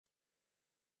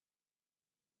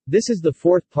This is the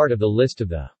fourth part of the list of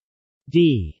the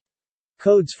D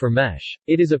codes for MeSH.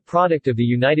 It is a product of the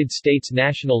United States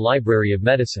National Library of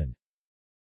Medicine.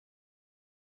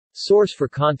 Source for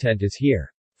content is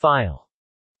here. File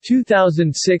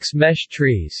 2006 MeSH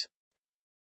trees.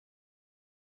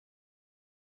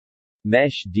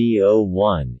 MeSH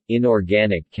D01,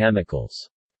 inorganic chemicals.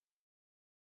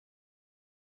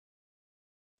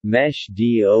 MeSH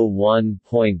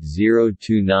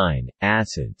D01.029,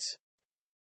 acids.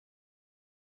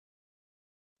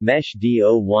 MeSH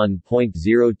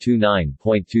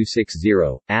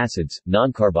D01.029.260, acids,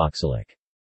 noncarboxylic.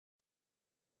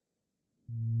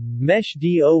 MeSH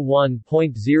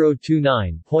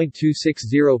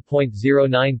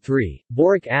D01.029.260.093,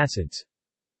 boric acids.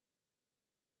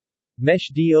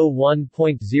 MeSH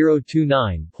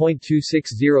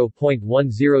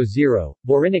D01.029.260.100,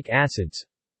 borinic acids.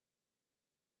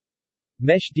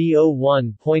 MeSH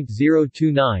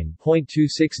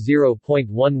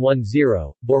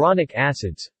D01.029.260.110, boronic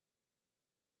acids.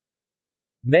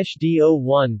 MeSH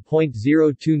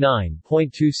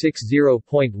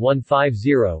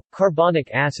D01.029.260.150, carbonic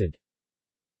acid.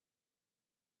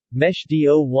 MeSH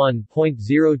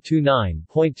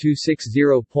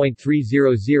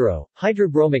D01.029.260.300,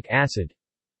 hydrobromic acid.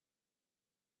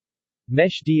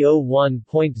 MeSH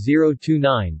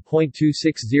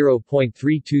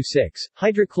D01.029.260.326,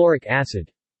 hydrochloric acid.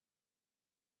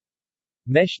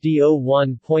 MeSH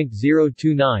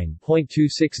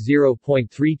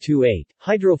D01.029.260.328,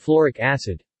 hydrofluoric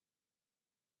acid.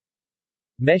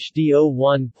 MeSH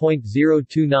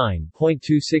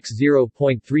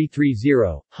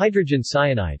D01.029.260.330, hydrogen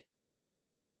cyanide.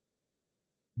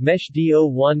 MeSH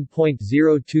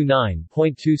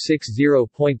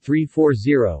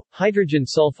D01.029.260.340, hydrogen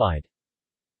sulfide.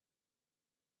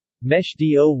 MeSH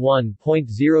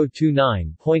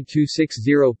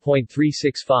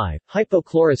D01.029.260.365,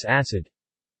 hypochlorous acid.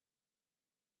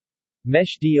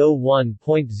 MeSH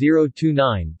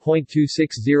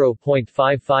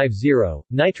D01.029.260.550,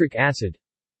 nitric acid.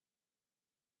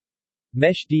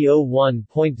 MeSH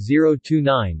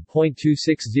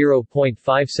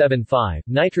D01.029.260.575,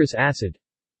 nitrous acid.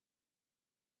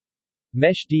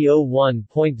 MeSH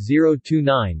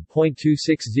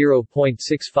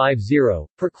D01.029.260.650,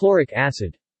 perchloric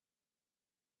acid.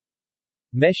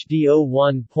 MeSH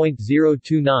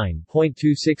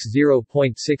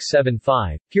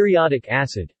D01.029.260.675, periodic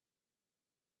acid.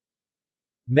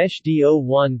 MeSH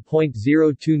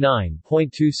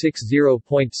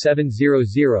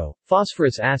D01.029.260.700,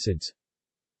 phosphorus acids.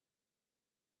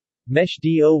 MeSH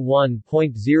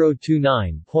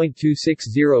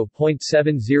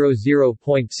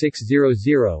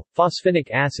D01.029.260.700.600,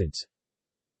 phosphinic acids.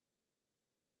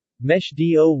 MeSH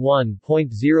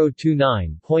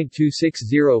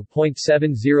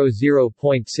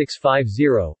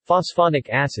D01.029.260.700.650, phosphonic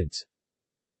acids.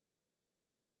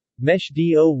 MeSH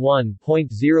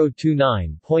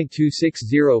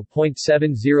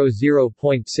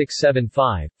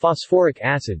D01.029.260.700.675, phosphoric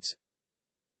acids.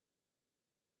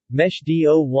 MeSH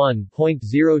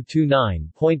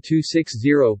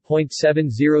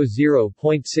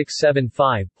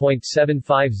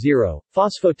D01.029.260.700.675.750,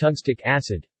 phosphotungstic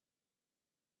acid.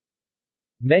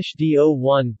 MeSH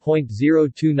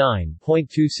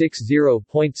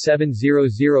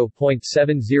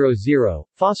D01.029.260.700.700,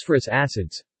 phosphorus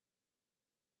acids.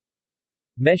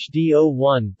 MeSH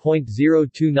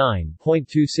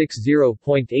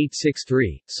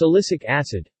D01.029.260.863, silicic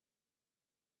acid.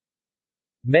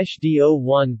 MeSH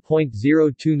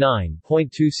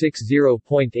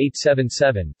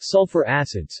D01.029.260.877, sulfur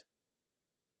acids.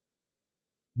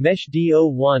 MeSH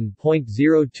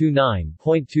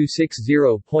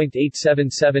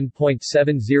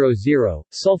D01.029.260.877.700,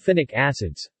 sulfinic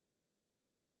acids.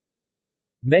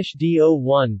 MeSH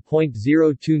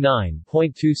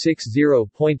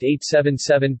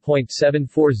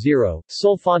D01.029.260.877.740,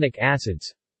 sulfonic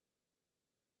acids.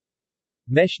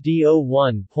 MeSH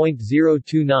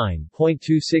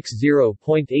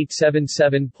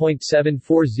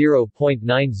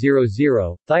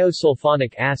D01.029.260.877.740.900,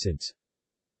 thiosulfonic acids.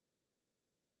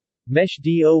 MeSH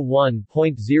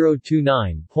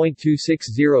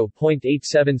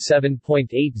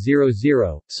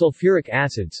D01.029.260.877.800, sulfuric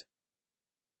acids.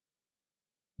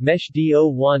 MeSH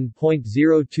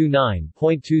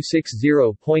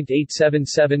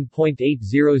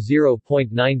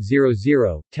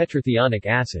D01.029.260.877.800.900, tetrathionic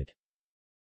acid.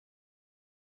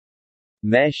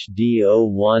 MeSH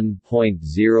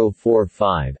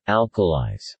D01.045,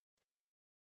 alkalis.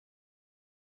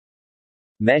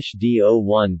 MeSH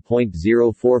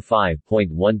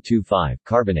D01.045.125,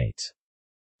 carbonates.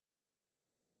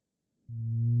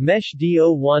 MeSH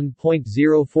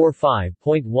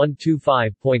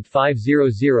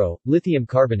D01.045.125.500, lithium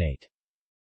carbonate.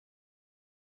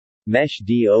 MeSH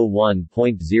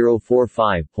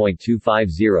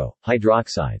D01.045.250,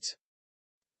 hydroxides.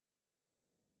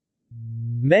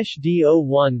 MeSH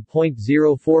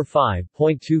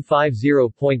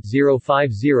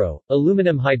D01.045.250.050,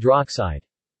 aluminum hydroxide.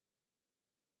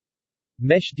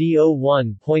 MeSH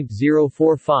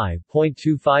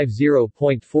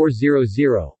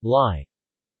D01.045.250.400, Li.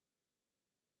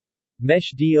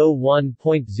 MeSH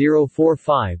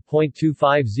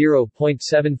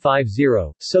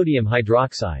D01.045.250.750, sodium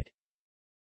hydroxide.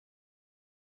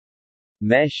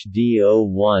 MeSH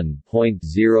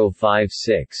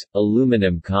D01.056,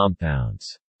 aluminum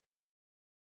compounds.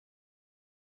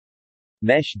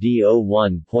 MeSH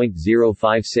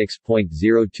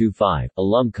D01.056.025,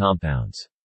 alum compounds.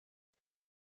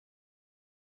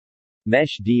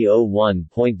 MeSH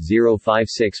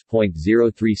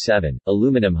D01.056.037,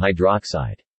 aluminum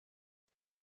hydroxide.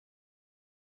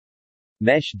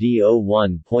 MeSH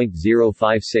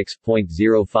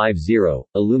D01.056.050,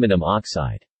 aluminum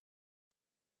oxide.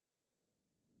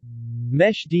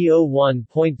 MeSH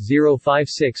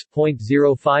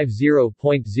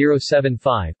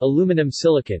D01.056.050.075, aluminum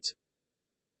silicates.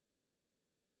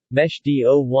 MeSH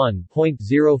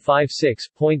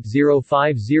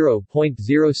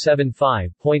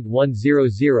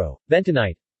D01.056.050.075.100,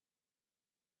 bentonite.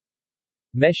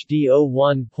 MeSH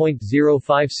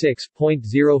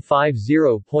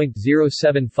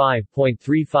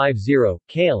D01.056.050.075.350,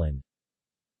 kaolin.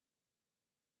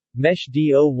 MeSH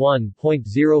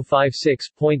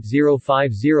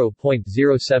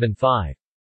D01.056.050.075.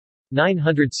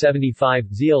 975,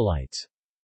 zeolites.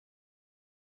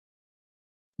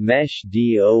 MeSH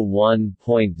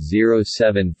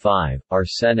D01.075,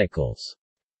 arsenicals.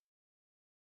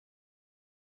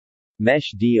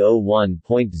 MeSH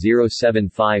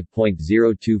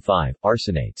D01.075.025,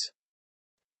 arsenates.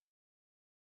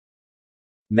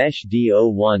 MeSH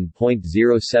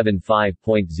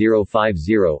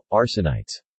D01.075.050,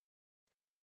 arsenites.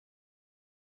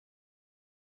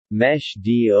 MeSH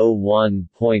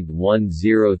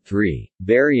D01.103,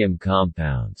 barium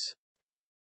compounds.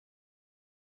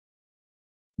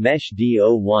 MeSH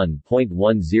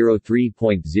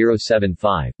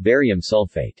D01.103.075, barium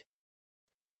sulfate.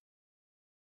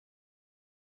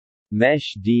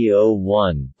 MeSH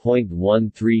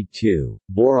D01.132,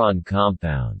 boron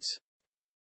compounds.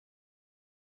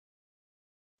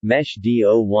 MeSH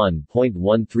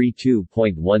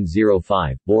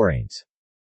D01.132.105, boranes.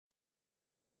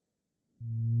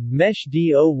 MeSH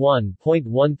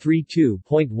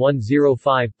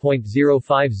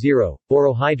D01.132.105.050,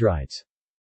 borohydrides.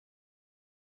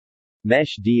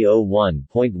 MeSH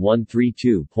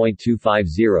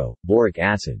D01.132.250, boric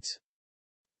acids.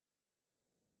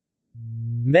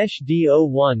 MeSH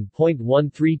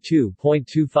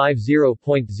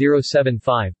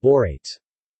D01.132.250.075, borates.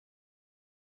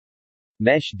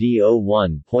 MeSH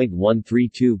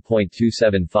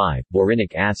D01.132.275,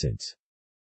 borinic acids.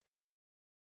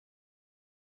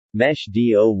 MeSH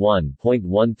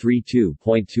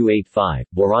D01.132.285,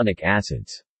 boronic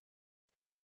acids.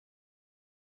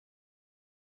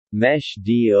 MeSH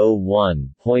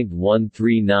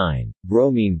D01.139,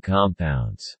 bromine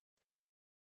compounds.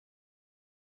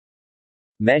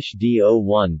 MeSH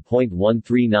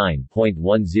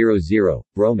D01.139.100,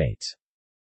 bromates.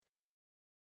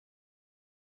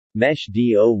 MeSH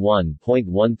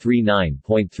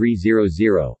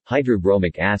D01.139.300,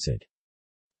 hydrobromic acid.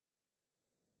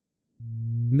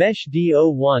 MeSH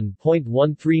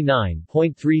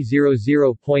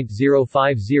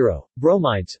D01.139.300.050,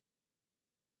 bromides.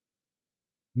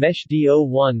 MeSH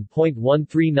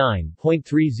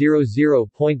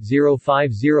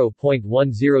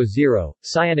D01.139.300.050.100,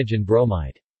 cyanogen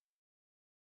bromide.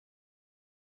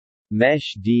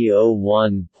 MeSH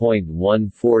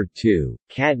D01.142,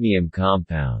 cadmium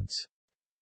compounds.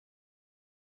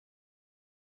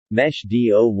 MeSH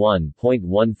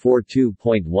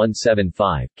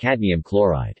D01.142.175, cadmium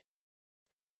chloride.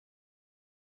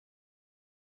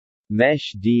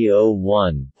 MeSH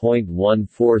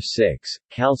D01.146,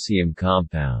 calcium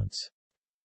compounds.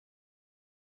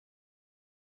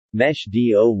 MeSH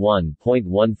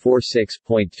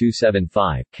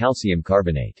D01.146.275, calcium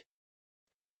carbonate.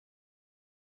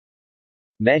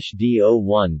 MeSH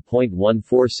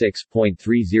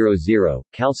D01.146.300,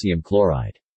 calcium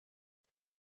chloride.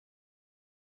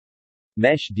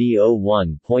 MeSH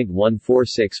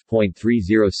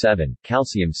D01.146.307,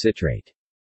 calcium citrate.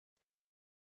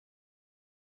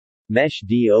 MeSH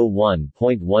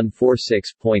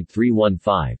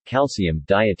D01.146.315, calcium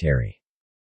dietary.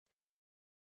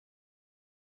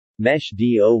 MeSH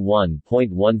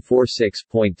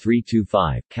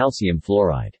D01.146.325 calcium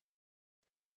fluoride.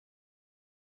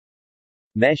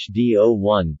 MeSH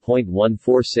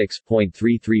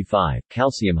D01.146.335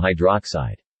 calcium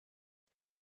hydroxide.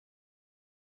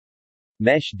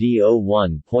 MeSH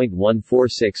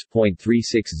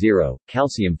D01.146.360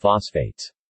 calcium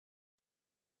phosphates.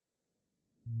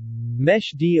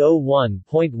 MeSH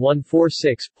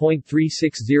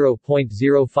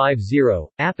D01.146.360.050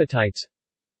 apatites.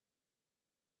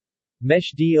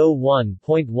 MeSH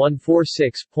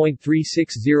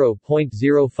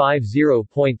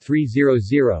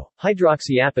D01.146.360.050.300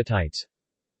 hydroxyapatites.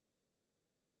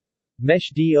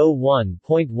 MeSH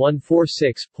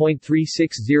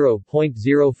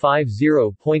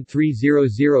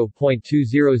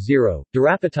D01.146.360.050.300.200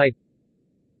 durapatite.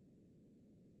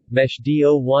 MeSH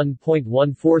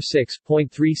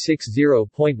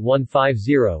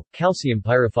D01.146.360.150 calcium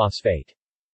pyrophosphate.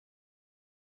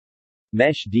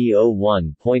 MeSH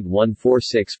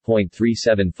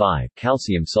D01.146.375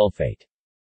 calcium sulfate.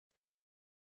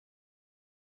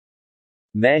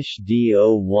 MeSH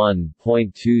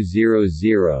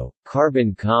D01.200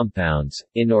 carbon compounds,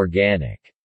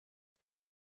 inorganic.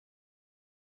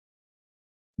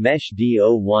 MeSH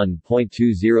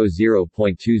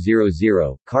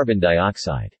D01.200.200 carbon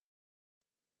dioxide.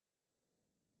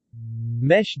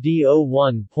 MeSH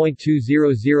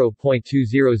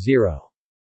D01.200.200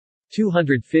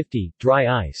 250 dry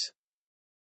ice.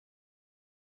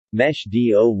 MeSH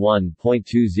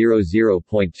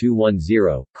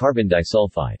D01.200.210 carbon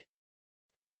disulfide.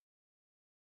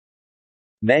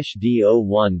 MeSH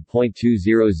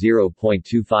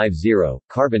D01.200.250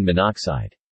 carbon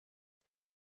monoxide.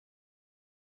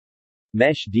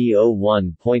 MeSH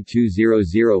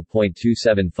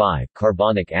D01.200.275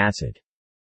 carbonic acid.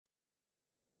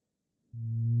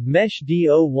 MeSH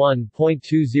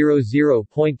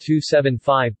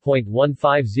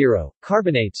D01.200.275.150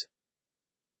 carbonates.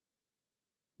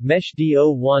 MeSH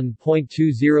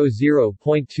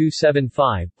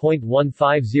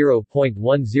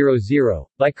D01.200.275.150.100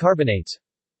 bicarbonates.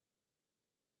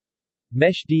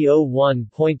 MeSH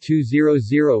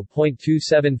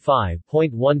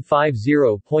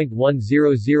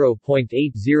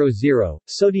D01.200.275.150.100.800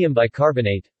 sodium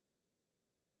bicarbonate.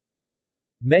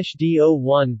 MeSH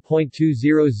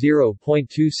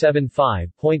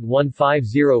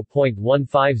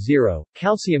D01.200.275.150.150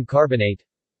 calcium carbonate.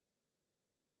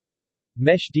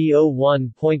 MeSH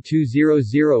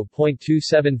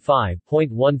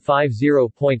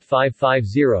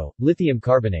D01.200.275.150.550 lithium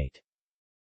carbonate.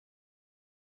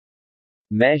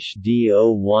 MeSH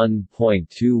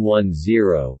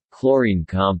D01.210 chlorine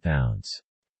compounds.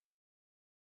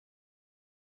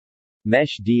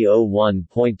 MeSH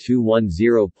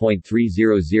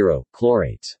D01.210.300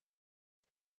 chlorates.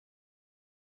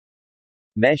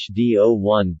 MeSH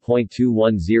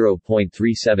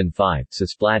D01.210.375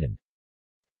 cisplatin.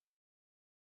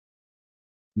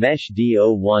 MeSH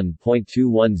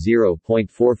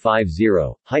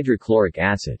D01.210.450 hydrochloric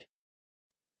acid.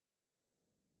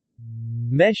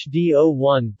 MeSH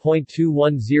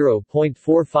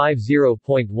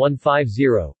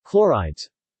D01.210.450.150 chlorides.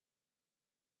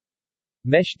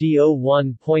 MeSH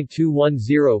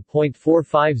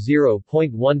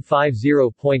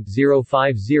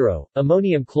D01.210.450.150.050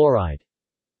 ammonium chloride.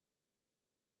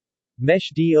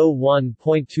 MeSH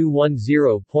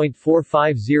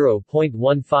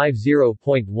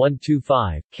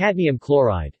D01.210.450.150.125 cadmium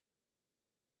chloride.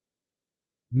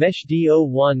 MeSH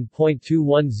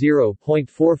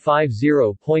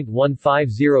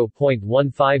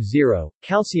D01.210.450.150.150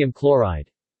 calcium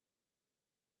chloride.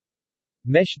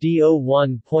 MeSH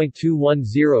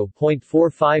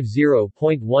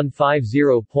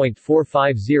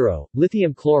D01.210.450.150.450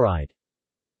 lithium chloride.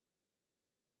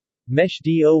 MeSH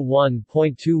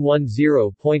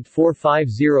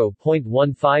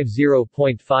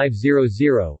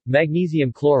D01.210.450.150.500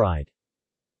 magnesium chloride.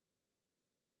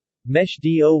 MeSH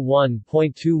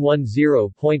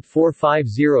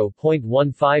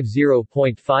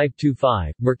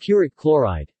D01.210.450.150.525 mercuric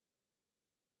chloride.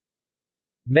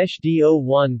 MeSH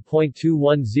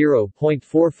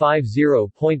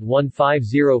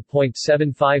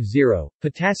D01.210.450.150.750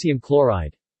 potassium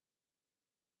chloride.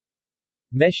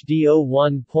 MeSH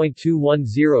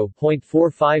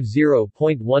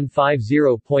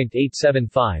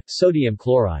D01.210.450.150.875 sodium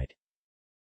chloride.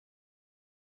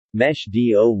 MeSH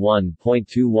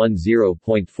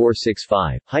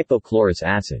D01.210.465 hypochlorous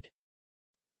acid.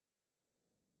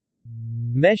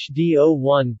 MeSH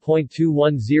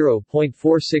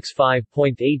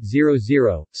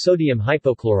D01.210.465.800 sodium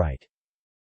hypochlorite.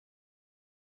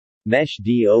 MeSH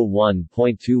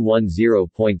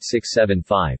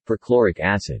D01.210.675 perchloric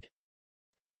acid.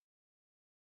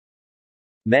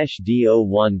 MeSH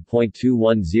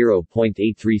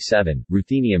D01.210.837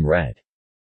 ruthenium red.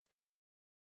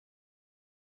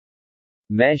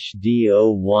 MeSH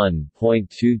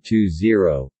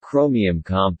D01.220 chromium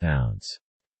compounds.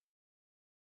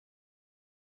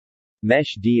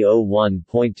 MeSH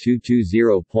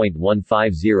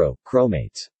D01.220.150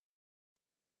 chromates.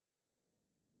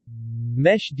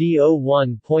 MeSH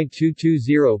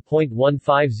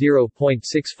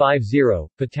D01.220.150.650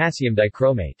 potassium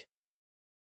dichromate.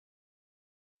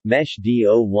 MeSH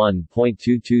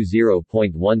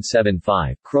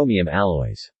D01.220.175 chromium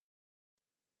alloys.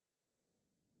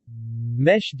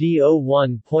 MeSH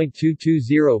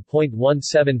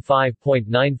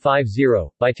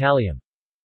D01.220.175.950 bitalium.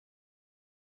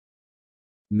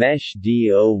 MeSH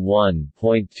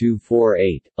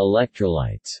D01.248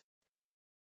 electrolytes.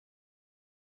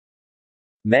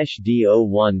 MeSH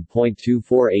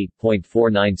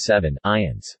D01.248.497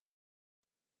 ions.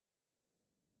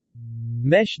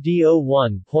 MeSH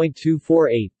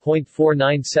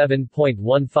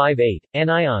D01.248.497.158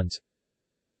 anions.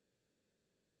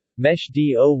 MeSH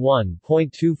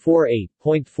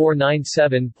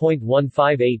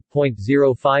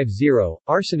D01.248.497.158.050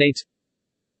 arsenates.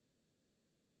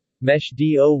 MeSH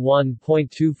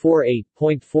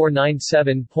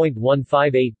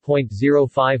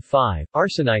D01.248.497.158.055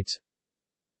 arsenites.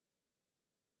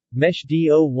 MeSH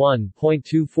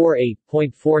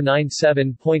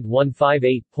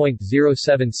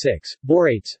D01.248.497.158.076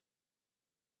 borates.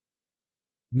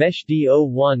 MeSH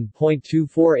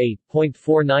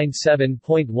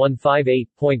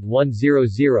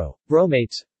D01.248.497.158.100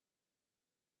 bromates.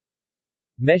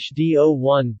 MeSH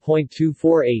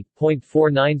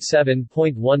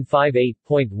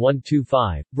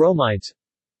D01.248.497.158.125 bromides.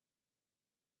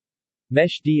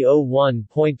 MeSH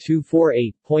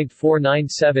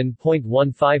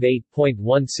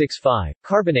D01.248.497.158.165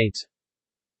 carbonates.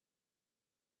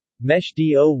 MeSH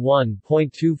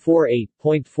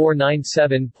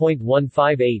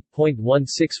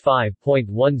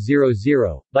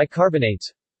D01.248.497.158.165.100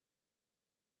 bicarbonates.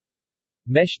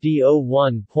 MeSH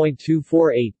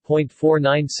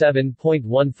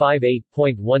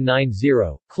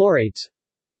D01.248.497.158.190 chlorates.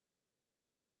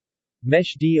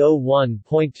 MeSH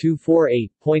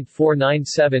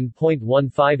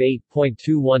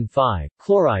D01.248.497.158.215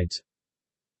 chlorides.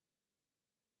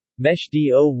 MeSH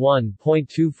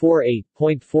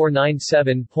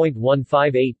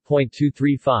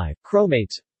D01.248.497.158.235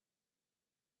 chromates.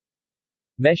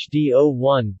 MeSH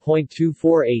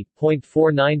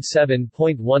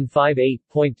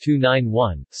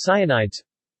D01.248.497.158.291 cyanides.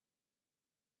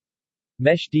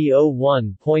 MeSH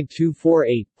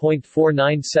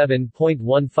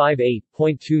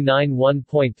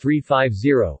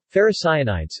D01.248.497.158.291.350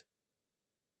 ferrocyanides.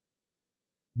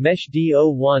 MeSH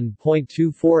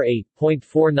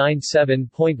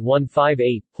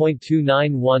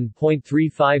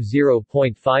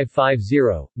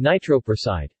D01.248.497.158.291.350.550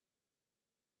 nitroperoxide.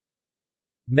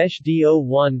 MeSH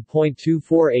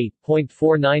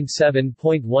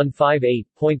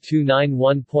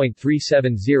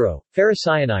D01.248.497.158.291.370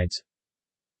 ferrocyanides.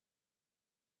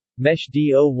 MeSH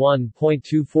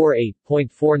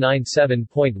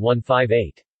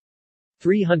D01.248.497.158.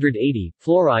 380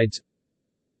 fluorides.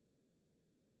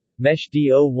 MeSH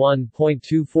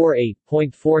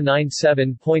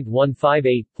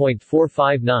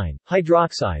D01.248.497.158.459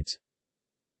 hydroxides.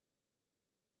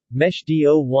 MeSH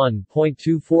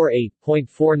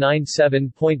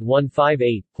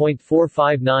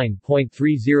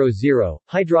D01.248.497.158.459.300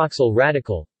 hydroxyl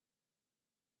radical.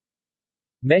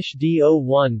 MeSH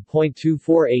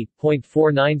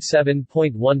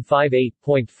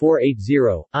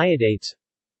D01.248.497.158.480 iodates.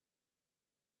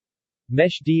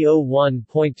 MeSH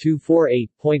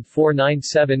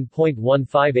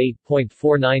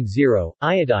D01.248.497.158.490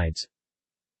 iodides.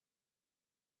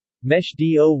 MeSH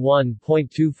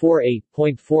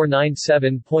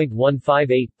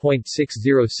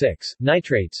D01.248.497.158.606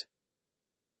 nitrates.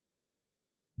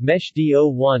 MeSH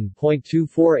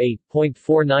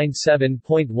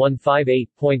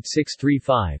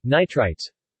D01.248.497.158.635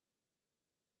 nitrites.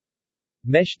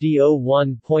 MeSH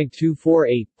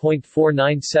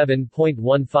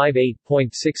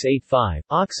D01.248.497.158.685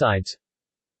 oxides.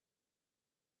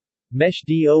 MeSH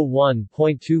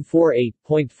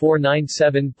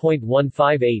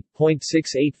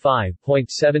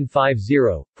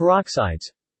D01.248.497.158.685.750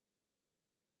 peroxides.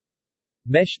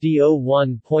 MeSH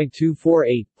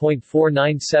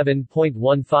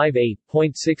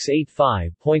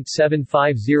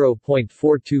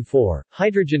D01.248.497.158.685.750.424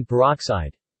 hydrogen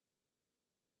peroxide.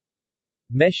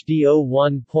 MeSH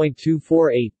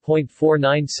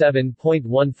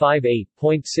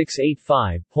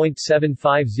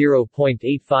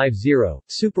D01.248.497.158.685.750.850,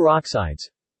 superoxides.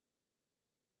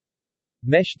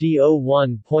 MeSH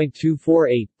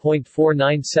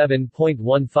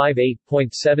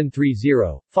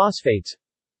D01.248.497.158.730, phosphates.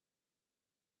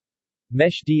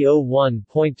 MeSH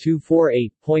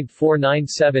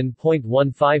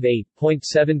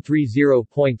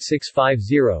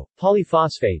D01.248.497.158.730.650,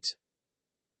 polyphosphates.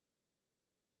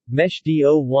 MeSH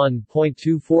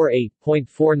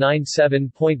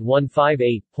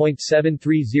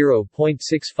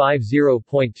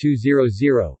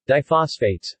D01.248.497.158.730.650.200,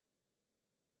 diphosphates.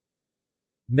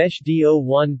 MeSH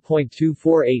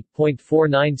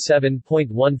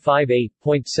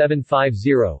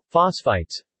D01.248.497.158.750,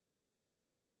 phosphites.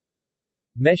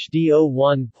 MeSH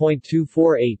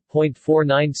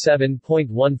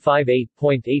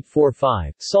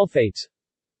D01.248.497.158.845, sulfates.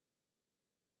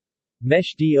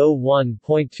 MeSH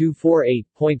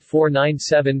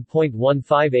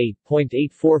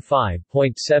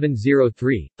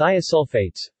D01.248.497.158.845.703,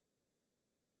 thiosulfates.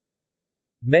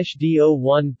 MeSH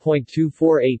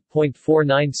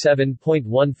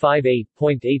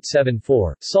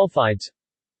D01.248.497.158.874, sulfides.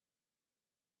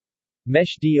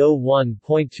 MeSH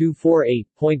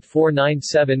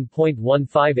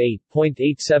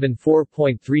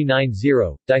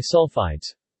D01.248.497.158.874.390,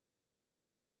 disulfides.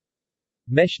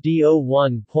 MeSH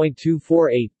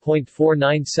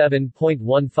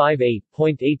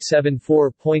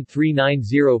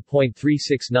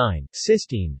D01.248.497.158.874.390.369,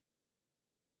 cysteine.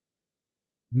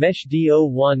 MeSH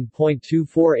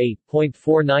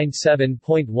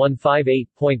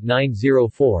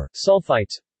D01.248.497.158.904,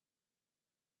 sulfites.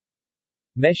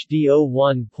 MeSH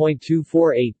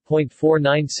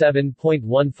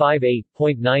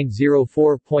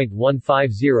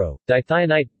D01.248.497.158.904.150,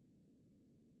 dithionite.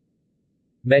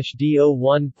 MeSH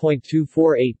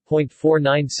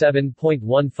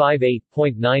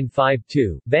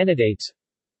D01.248.497.158.952, vanidates.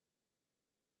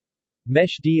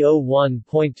 MeSH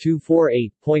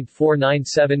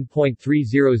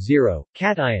D01.248.497.300,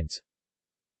 cations.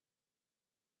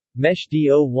 MeSH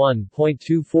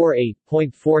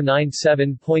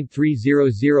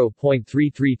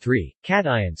D01.248.497.300.333,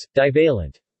 cations,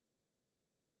 divalent.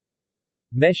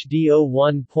 MeSH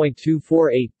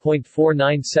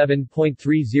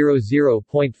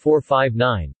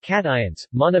D01.248.497.300.459, cations,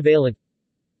 monovalent.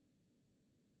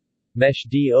 MeSH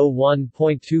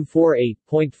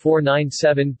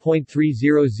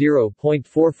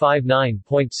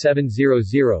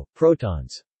D01.248.497.300.459.700,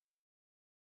 protons.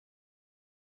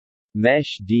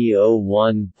 MeSH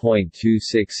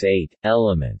D01.268,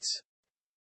 elements.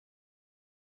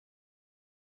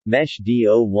 MeSH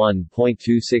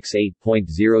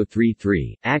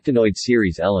D01.268.033, actinoid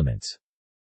series elements.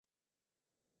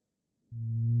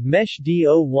 MeSH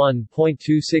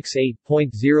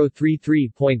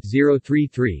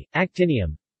D01.268.033.033,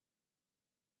 actinium.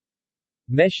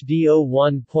 MeSH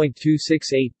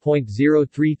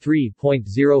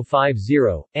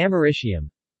D01.268.033.050, americium.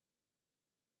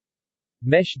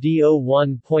 MeSH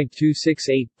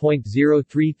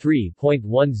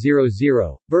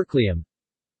D01.268.033.100, berkelium.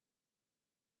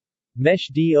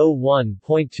 MeSH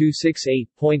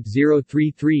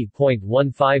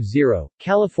D01.268.033.150,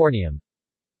 californium.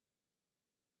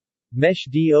 MeSH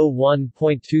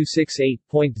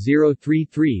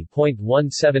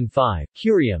D01.268.033.175,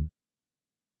 curium.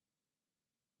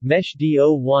 MeSH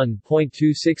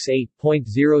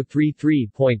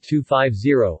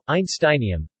D01.268.033.250,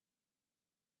 einsteinium.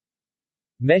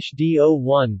 MeSH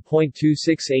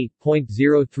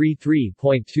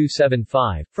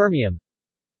D01.268.033.275, fermium.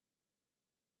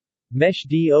 MeSH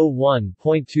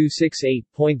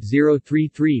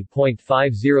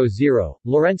D01.268.033.500,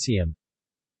 lawrencium.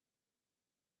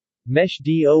 MeSH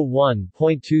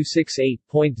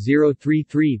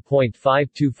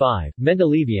D01.268.033.525,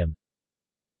 mendelevium.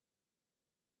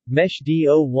 MeSH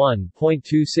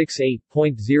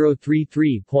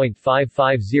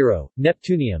D01.268.033.550,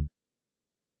 neptunium.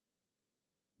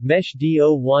 MeSH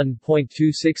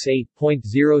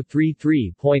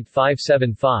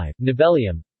D01.268.033.575,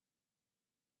 nobelium.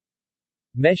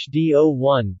 MeSH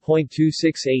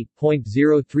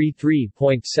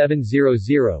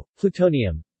D01.268.033.700,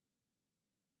 plutonium.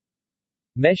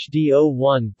 MeSH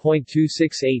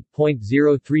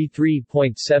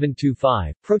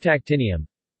D01.268.033.725, protactinium.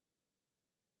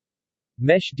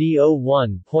 MeSH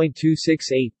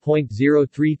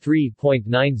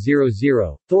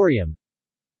D01.268.033.900, thorium.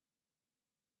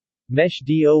 MeSH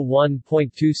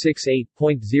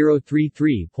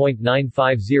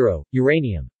D01.268.033.950,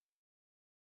 uranium.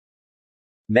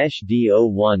 MeSH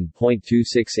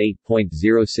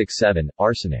D01.268.067,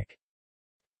 arsenic.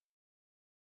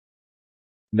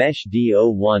 MeSH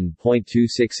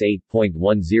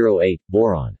D01.268.108,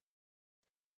 boron.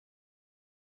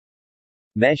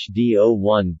 MeSH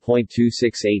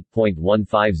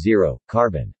D01.268.150,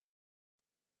 carbon.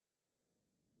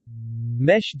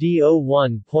 MeSH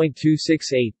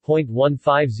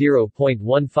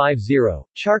D01.268.150.150,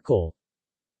 charcoal.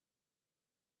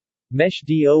 MeSH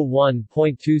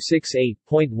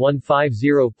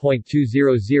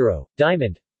D01.268.150.200,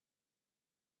 diamond.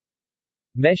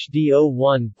 MeSH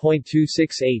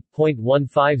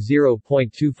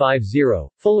D01.268.150.250,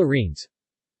 fullerenes.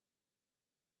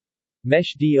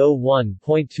 MeSH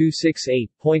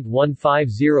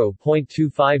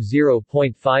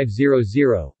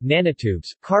D01.268.150.250.500,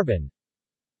 nanotubes, carbon.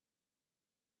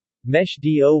 MeSH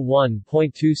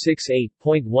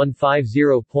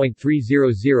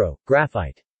D01.268.150.300,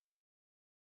 graphite.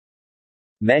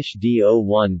 MeSH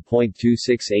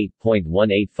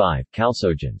D01.268.185,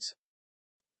 chalcogens.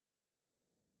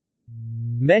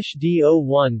 MeSH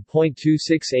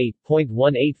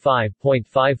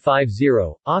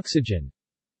D01.268.185.550, oxygen.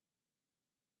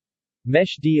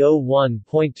 MeSH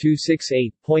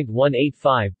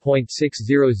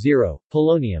D01.268.185.600,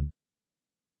 polonium.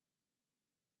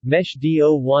 MeSH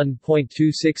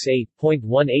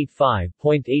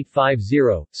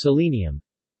D01.268.185.850, selenium.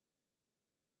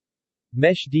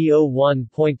 MeSH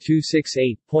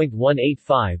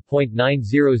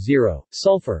D01.268.185.900,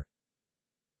 sulfur.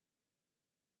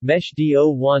 MeSH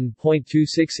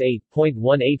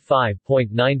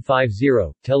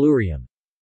D01.268.185.950, tellurium.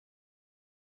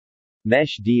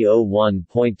 MeSH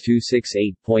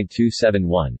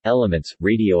D01.268.271, elements,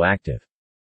 radioactive.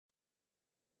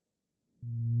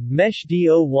 MeSH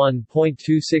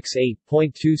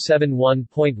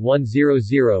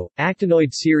D01.268.271.100,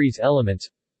 actinoid series elements.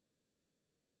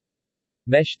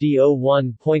 MeSH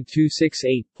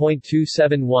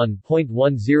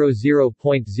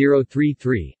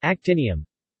D01.268.271.100.033, actinium.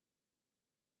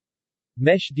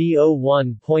 MeSH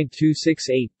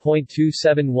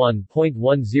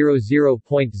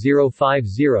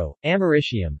D01.268.271.100.050,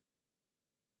 americium.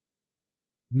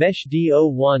 MeSH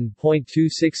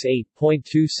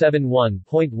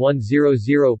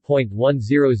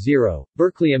D01.268.271.100.100,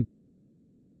 berkelium.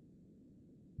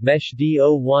 MeSH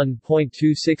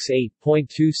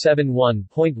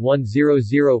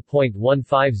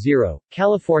D01.268.271.100.150,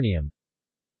 californium.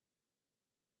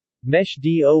 MeSH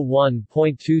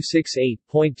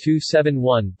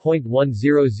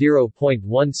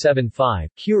D01.268.271.100.175,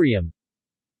 curium.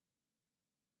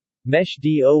 MeSH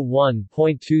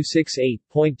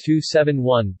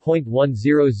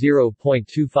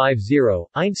D01.268.271.100.250,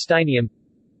 einsteinium.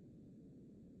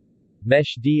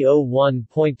 MeSH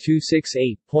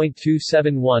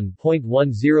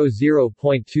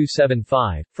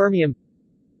D01.268.271.100.275, fermium.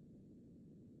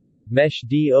 MeSH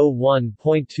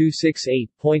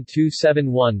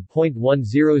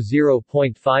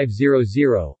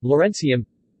D01.268.271.100.500, lawrencium.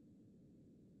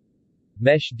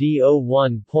 MeSH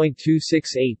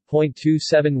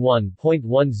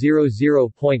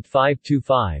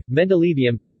D01.268.271.100.525,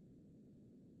 mendelevium.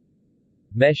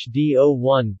 MeSH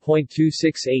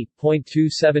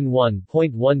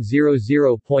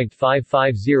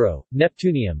D01.268.271.100.550,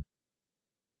 neptunium.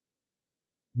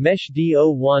 MeSH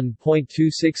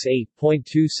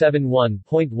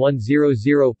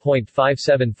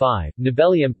D01.268.271.100.575,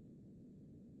 nobelium.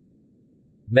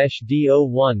 MeSH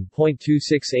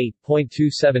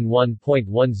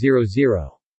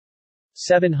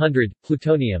D01.268.271.100.700,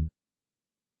 plutonium.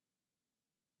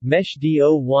 MeSH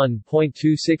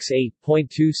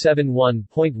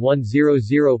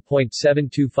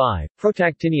D01.268.271.100.725,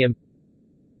 protactinium.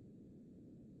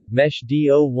 MeSH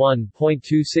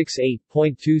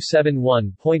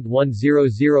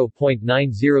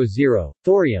D01.268.271.100.900,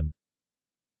 thorium.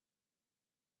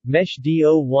 MeSH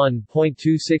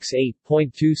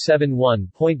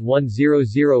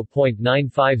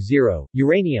D01.268.271.100.950,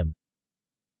 uranium.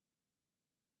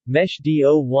 MeSH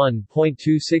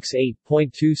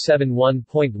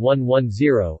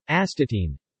D01.268.271.110,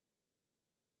 astatine.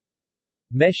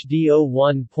 MeSH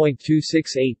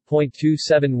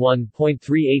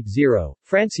D01.268.271.380,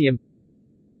 francium.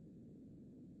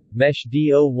 MeSH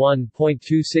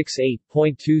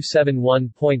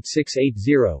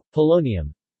D01.268.271.680,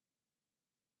 polonium.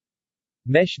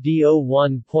 MeSH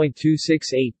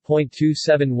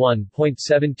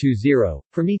D01.268.271.720,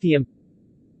 promethium.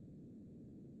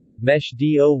 MeSH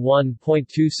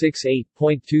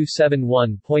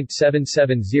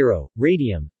D01.268.271.770,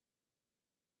 radium.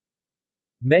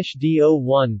 MeSH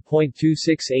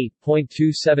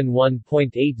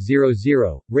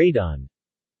D01.268.271.800, radon.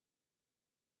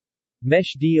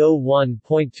 MeSH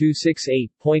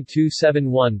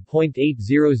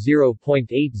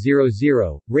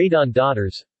D01.268.271.800.800, radon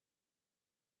daughters.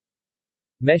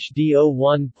 MeSH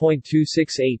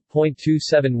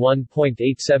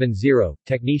D01.268.271.870,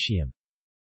 technetium.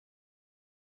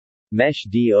 MeSH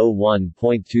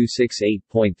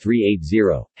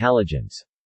D01.268.380, halogens.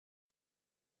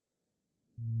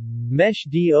 MeSH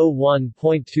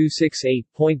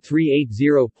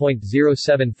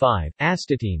D01.268.380.075,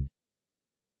 astatine.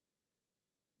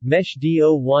 MeSH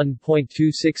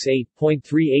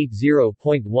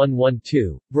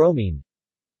D01.268.380.112, bromine.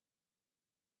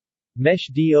 MeSH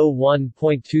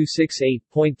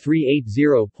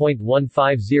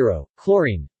D01.268.380.150,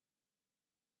 chlorine.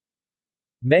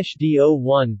 MeSH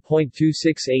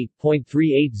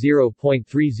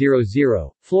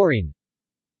D01.268.380.300, fluorine.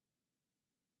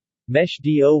 MeSH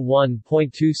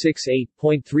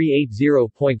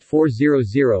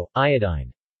D01.268.380.400,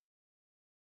 iodine.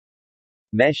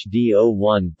 MeSH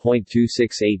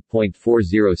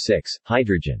D01.268.406,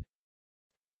 hydrogen.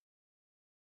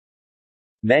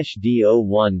 MeSH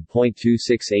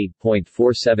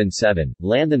D01.268.477,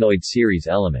 lanthanoid series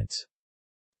elements.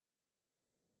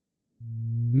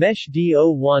 MeSH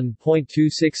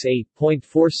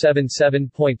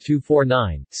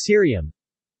D01.268.477.249, cerium.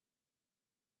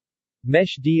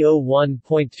 MeSH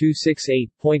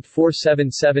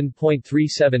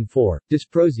D01.268.477.374,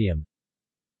 dysprosium.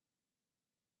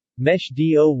 MeSH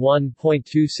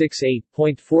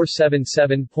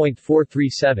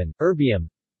D01.268.477.437, erbium.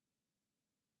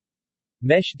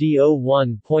 MeSH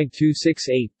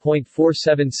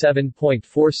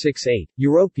D01.268.477.468,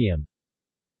 europium.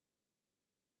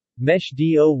 MeSH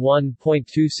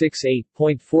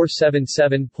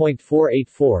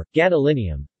D01.268.477.484,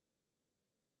 gadolinium.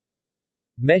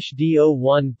 MeSH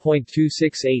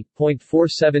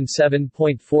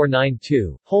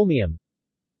D01.268.477.492, holmium.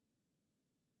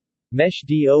 MeSH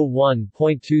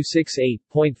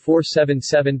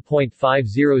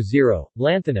D01.268.477.500,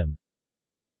 lanthanum.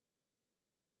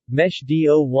 MeSH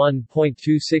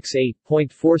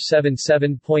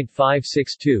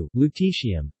D01.268.477.562,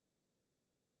 lutetium.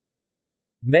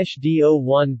 MeSH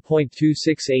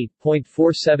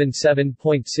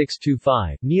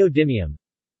D01.268.477.625, neodymium.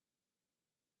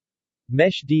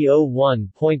 MeSH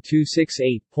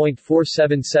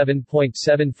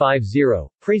D01.268.477.750,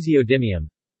 praseodymium.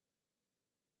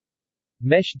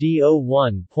 MeSH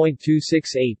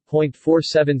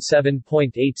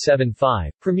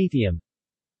D01.268.477.875, promethium.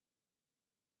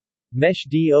 MeSH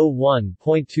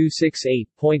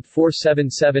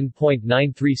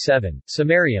D01.268.477.937,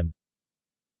 samarium.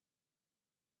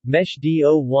 MeSH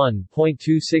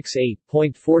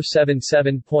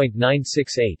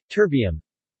D01.268.477.968, terbium.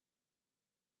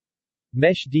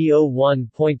 MeSH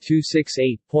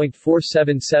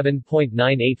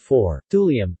D01.268.477.984,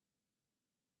 thulium.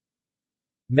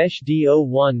 MeSH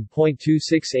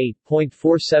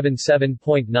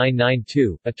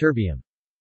D01.268.477.992, ytterbium.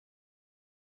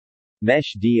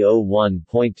 MeSH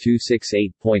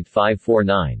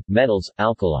D01.268.549, metals,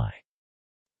 alkali.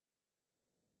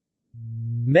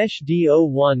 MeSH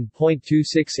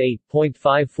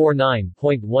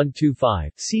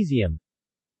D01.268.549.125, cesium.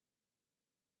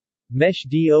 MeSH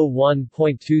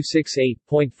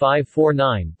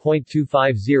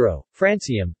D01.268.549.250,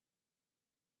 francium.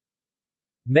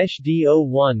 MeSH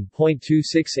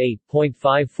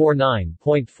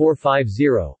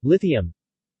D01.268.549.450, lithium.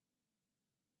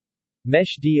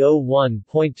 MeSH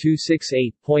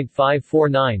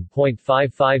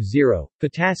D01.268.549.550,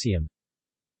 potassium.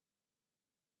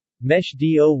 MeSH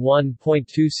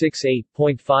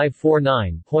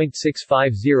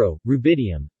D01.268.549.650,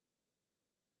 rubidium.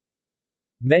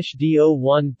 MeSH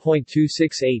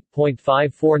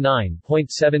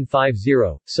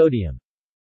D01.268.549.750, sodium.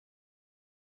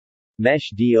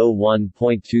 MeSH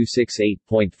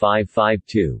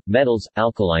D01.268.552, metals,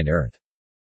 alkaline earth.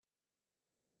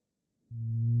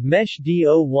 MeSH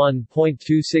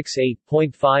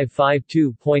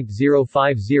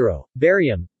D01.268.552.050,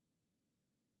 barium.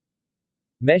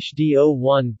 MeSH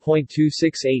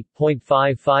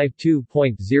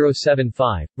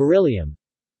D01.268.552.075, beryllium.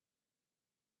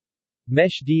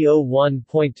 MeSH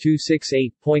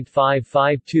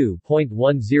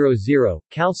D01.268.552.100,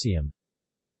 calcium.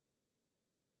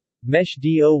 MeSH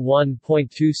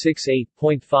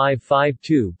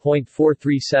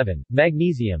D01.268.552.437,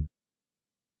 magnesium.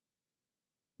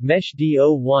 MeSH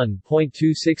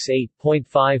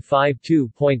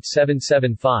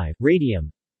D01.268.552.775,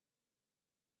 radium.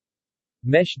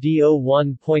 MeSH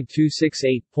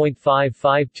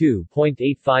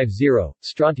D01.268.552.850,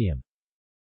 strontium.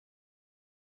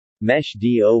 MeSH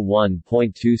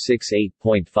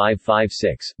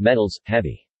D01.268.556, metals,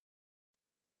 heavy.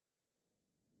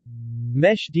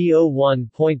 MeSH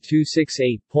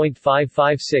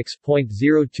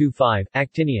D01.268.556.025,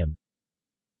 actinium.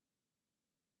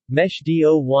 MeSH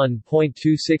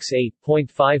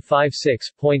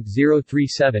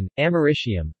D01.268.556.037,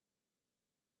 americium.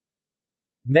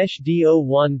 MeSH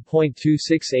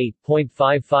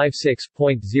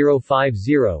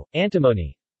D01.268.556.050,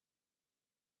 antimony.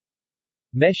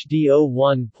 MeSH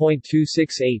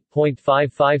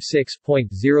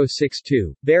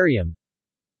D01.268.556.062, barium.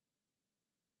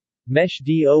 MeSH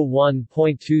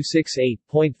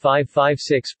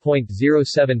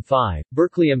D01.268.556.075,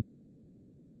 berkelium.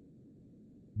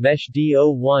 MeSH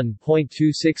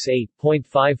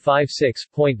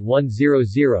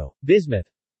D01.268.556.100, bismuth.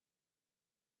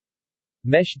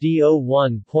 MeSH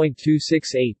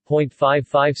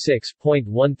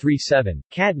D01.268.556.137,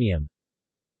 cadmium.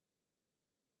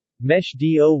 MeSH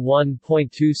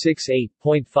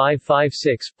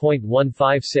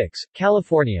D01.268.556.156,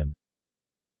 californium.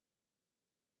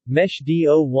 MeSH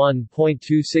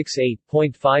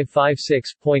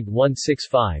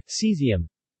D01.268.556.165, cesium.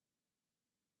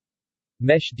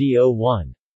 MeSH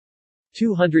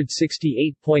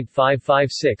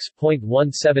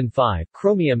D01.268.556.175,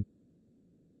 chromium.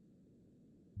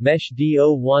 MeSH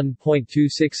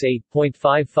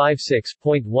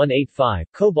D01.268.556.185,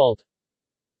 cobalt.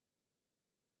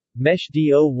 MeSH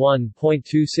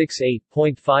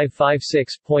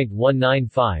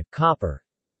D01.268.556.195, copper.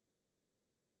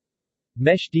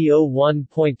 MeSH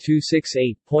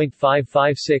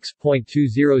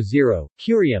D01.268.556.200,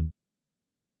 curium.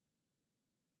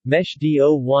 MeSH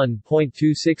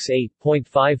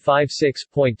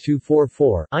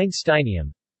D01.268.556.244,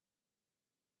 einsteinium.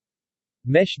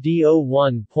 MeSH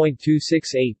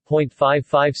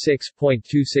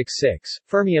D01.268.556.266,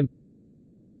 fermium.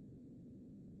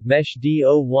 MeSH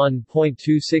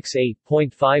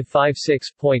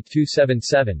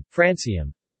D01.268.556.277,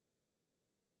 francium.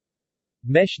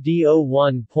 MeSH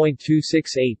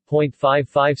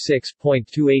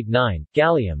D01.268.556.289,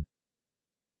 gallium.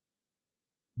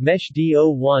 MeSH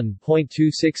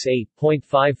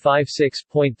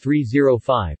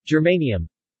D01.268.556.305, germanium.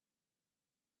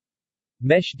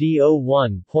 MeSH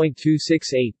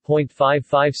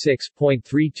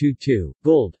D01.268.556.322,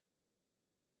 gold.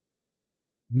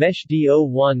 MeSH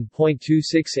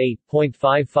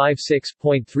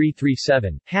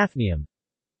D01.268.556.337, hafnium.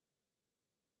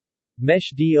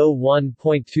 MeSH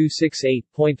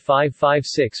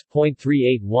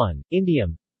D01.268.556.381,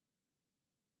 indium.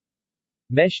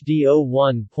 MeSH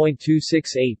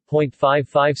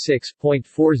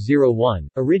D01.268.556.401,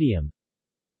 iridium.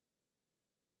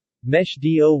 MeSH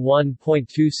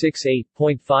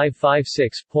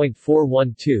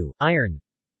D01.268.556.412, iron.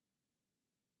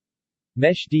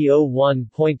 MeSH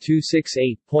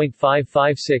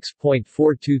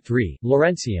D01.268.556.423,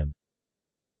 lawrencium.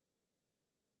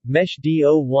 MeSH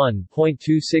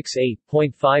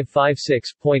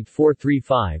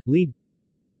D01.268.556.435, lead.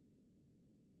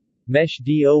 MeSH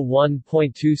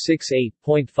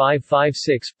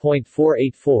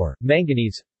D01.268.556.484,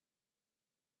 manganese.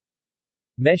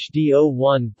 MeSH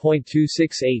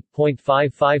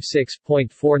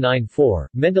D01.268.556.494,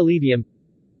 mendelevium.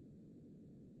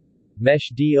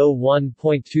 MeSH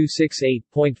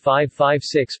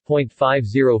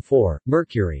D01.268.556.504,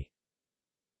 mercury.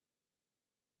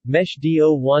 MeSH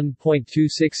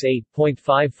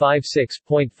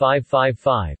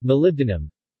D01.268.556.555, molybdenum.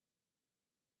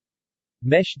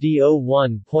 MeSH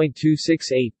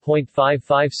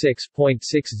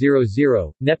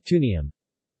D01.268.556.600, neptunium.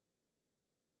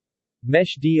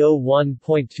 MeSH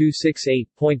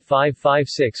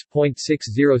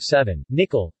D01.268.556.607,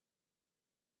 nickel.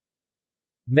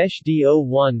 MeSH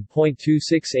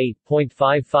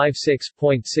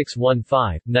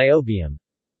D01.268.556.615, niobium.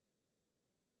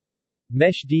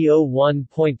 MeSH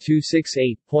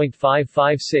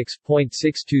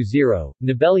D01.268.556.620,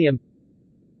 nobelium.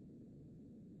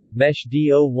 MeSH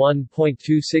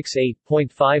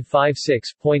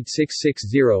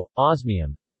D01.268.556.660,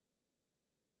 osmium.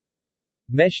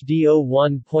 MeSH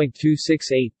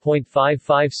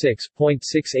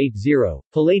D01.268.556.680,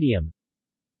 palladium.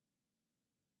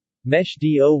 MeSH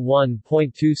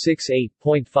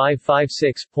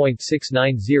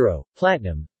D01.268.556.690,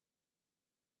 platinum.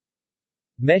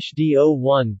 MeSH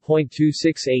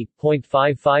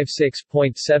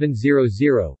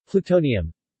D01.268.556.700,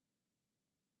 plutonium.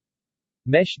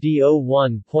 MeSH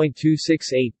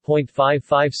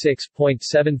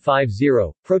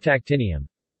D01.268.556.750, protactinium.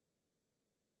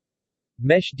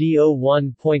 MeSH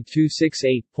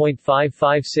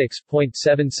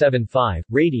D01.268.556.775,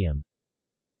 radium.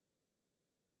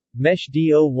 MeSH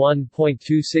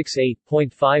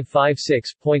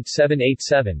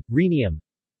D01.268.556.787, rhenium.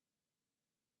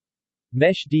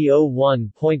 MeSH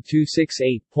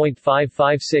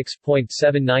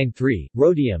D01.268.556.793,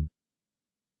 rhodium.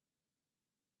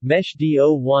 MeSH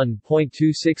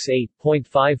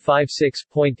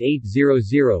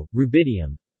D01.268.556.800,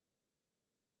 rubidium.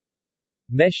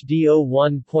 MeSH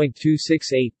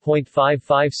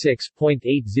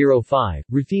D01.268.556.805,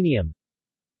 ruthenium.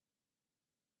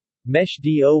 MeSH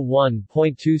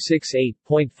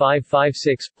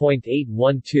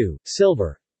D01.268.556.812,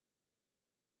 silver.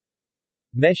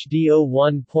 MeSH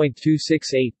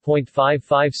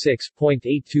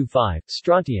D01.268.556.825,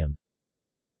 strontium.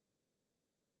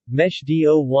 MeSH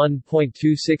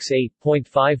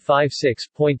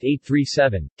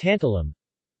D01.268.556.837, tantalum.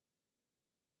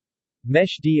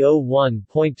 MeSH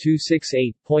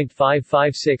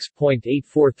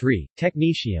D01.268.556.843,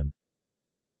 technetium.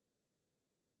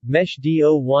 MeSH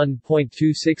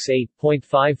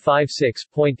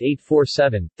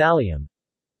D01.268.556.847, thallium.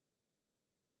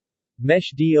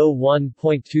 MeSH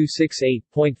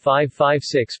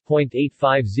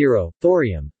D01.268.556.850,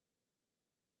 thorium.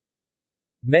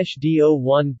 MeSH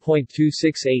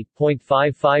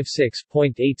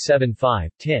D01.268.556.875,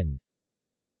 tin.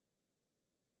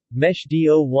 MeSH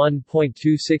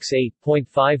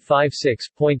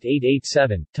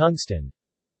D01.268.556.887, tungsten.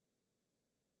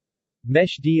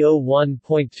 MeSH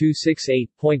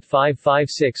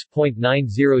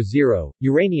D01.268.556.900,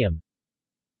 uranium.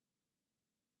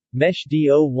 MeSH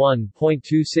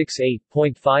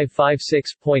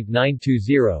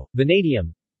D01.268.556.920,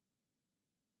 vanadium.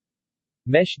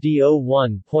 MeSH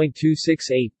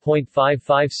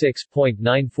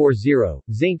D01.268.556.940,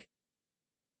 zinc.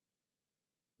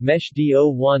 MeSH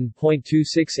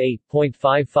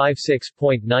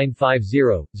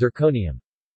D01.268.556.950, zirconium.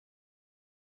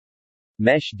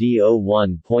 MeSH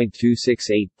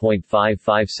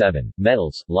D01.268.557,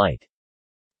 metals, light.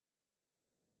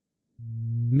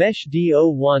 MeSH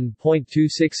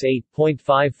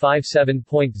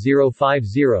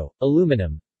D01.268.557.050,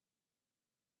 aluminum.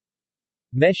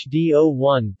 MeSH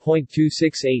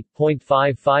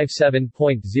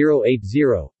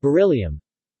D01.268.557.080, beryllium.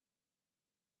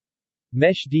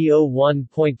 MeSH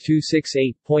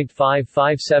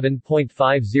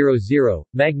D01.268.557.500,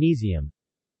 magnesium.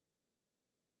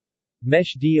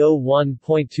 MeSH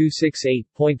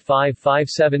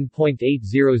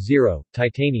D01.268.557.800,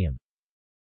 titanium.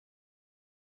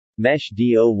 MeSH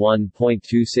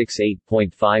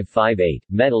D01.268.558,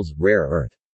 metals, rare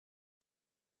earth.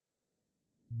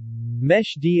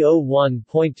 MeSH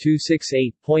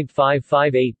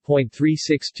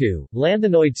D01.268.558.362,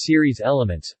 lanthanoid series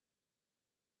elements.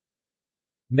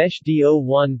 MeSH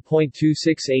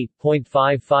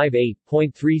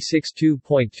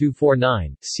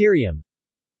D01.268.558.362.249, cerium.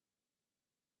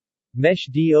 MeSH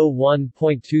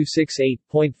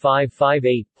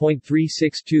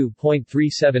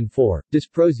D01.268.558.362.374,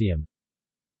 dysprosium.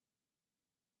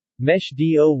 MeSH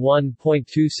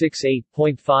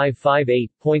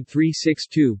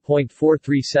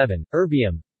D01.268.558.362.437,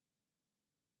 erbium.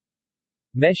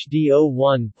 MeSH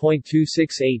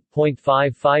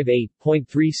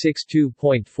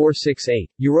D01.268.558.362.468,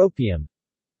 europium.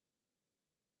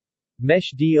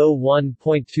 MeSH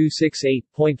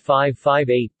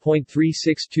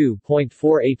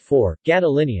D01.268.558.362.484,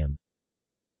 gadolinium.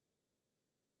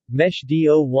 MeSH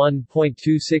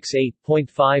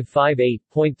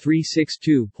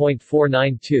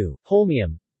D01.268.558.362.492,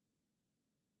 holmium.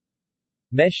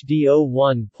 MeSH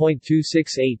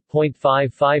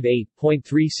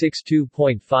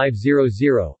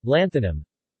D01.268.558.362.500, lanthanum.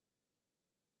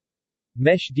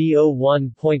 MeSH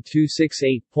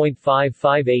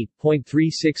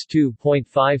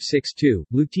D01.268.558.362.562,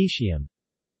 lutetium.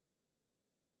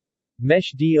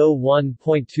 MeSH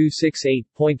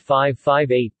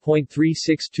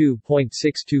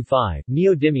D01.268.558.362.625,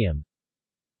 neodymium.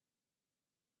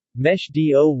 MeSH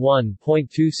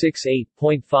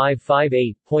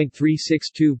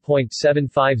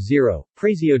D01.268.558.362.750,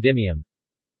 praseodymium.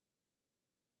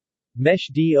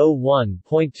 MeSH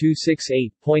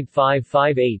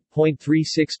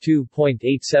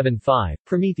D01.268.558.362.875,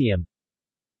 promethium.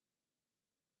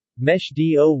 MeSH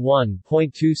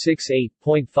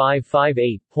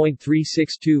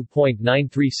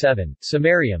D01.268.558.362.937,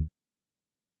 samarium.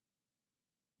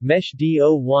 MeSH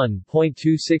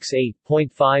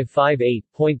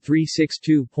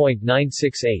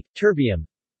D01.268.558.362.968, terbium.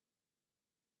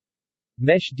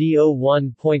 MeSH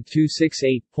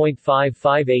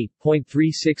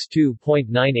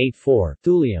D01.268.558.362.984,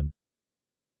 thulium.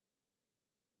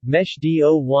 MeSH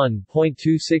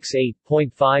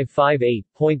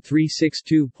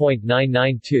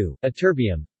D01.268.558.362.992,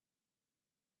 ytterbium.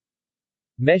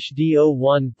 MeSH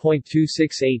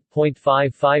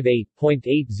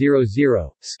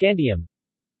D01.268.558.800, scandium.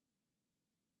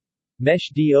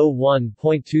 MeSH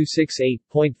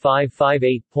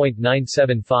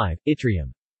D01.268.558.975,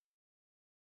 yttrium.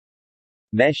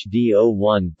 MeSH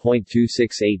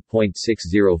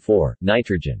D01.268.604,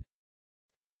 nitrogen.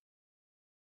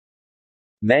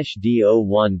 MeSH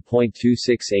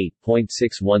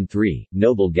D01.268.613,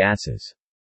 noble gases.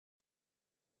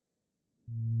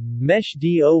 MeSH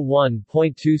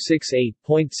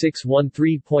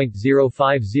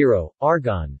D01.268.613.050,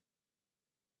 argon.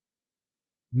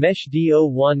 MeSH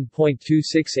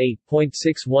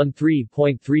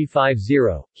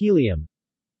D01.268.613.350, helium.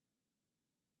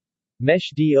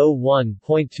 MeSH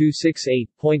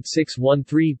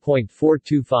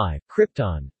D01.268.613.425,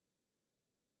 krypton.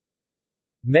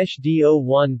 MeSH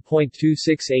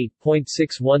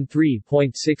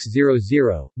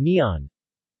D01.268.613.600, neon.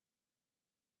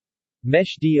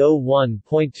 MeSH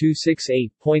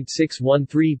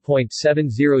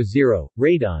D01.268.613.700,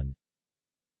 radon.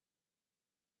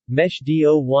 MeSH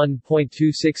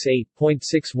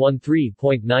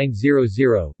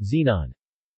D01.268.613.900, xenon.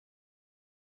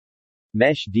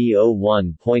 MeSH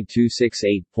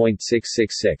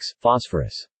D01.268.666,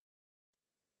 phosphorus.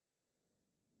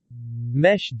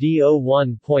 MeSH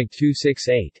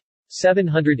D01.268.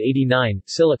 789,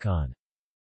 silicon.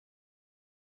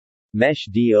 MeSH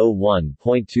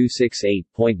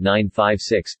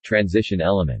D01.268.956, transition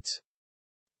elements.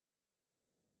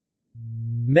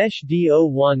 MeSH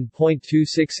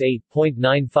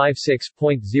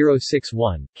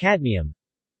D01.268.956.061, cadmium.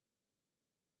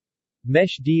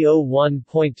 MeSH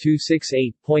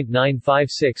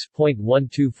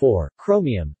D01.268.956.124,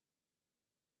 chromium.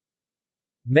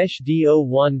 MeSH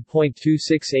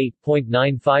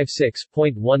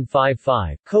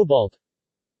D01.268.956.155, cobalt.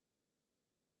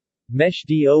 MeSH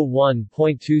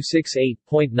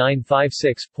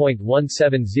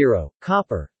D01.268.956.170,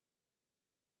 copper.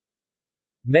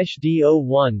 MeSH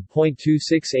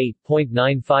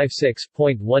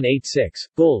D01.268.956.186,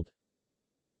 gold.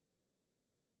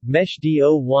 MeSH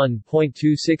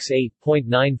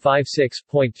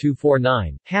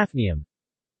D01.268.956.249, hafnium.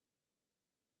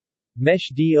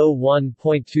 MeSH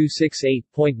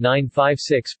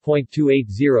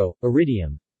D01.268.956.280,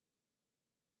 iridium.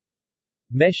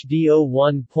 MeSH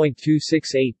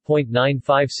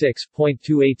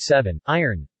D01.268.956.287,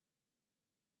 iron.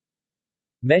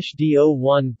 MeSH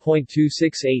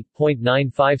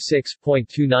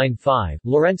D01.268.956.295,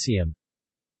 lawrencium.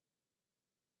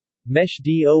 MeSH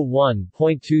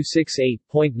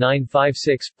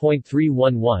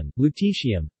D01.268.956.311,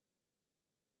 lutetium.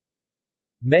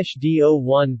 MeSH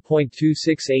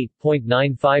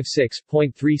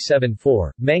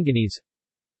D01.268.956.374, manganese.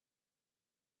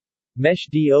 MeSH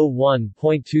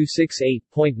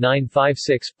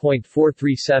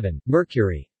D01.268.956.437,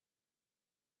 mercury.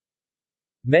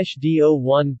 MeSH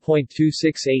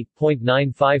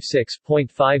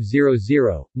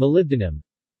D01.268.956.500, molybdenum.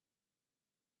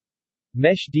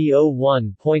 MeSH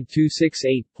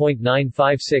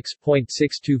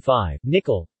D01.268.956.625,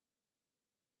 nickel.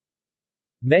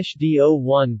 MeSH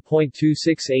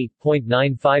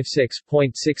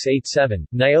D01.268.956.687,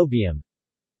 niobium.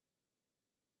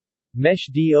 MeSH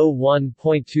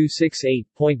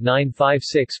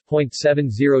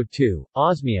D01.268.956.702,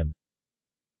 osmium.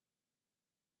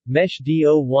 MeSH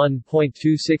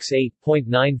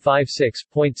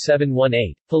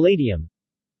D01.268.956.718, palladium.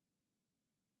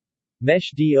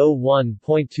 MeSH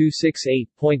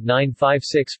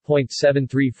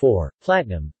D01.268.956.734,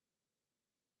 platinum.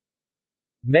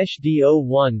 MeSH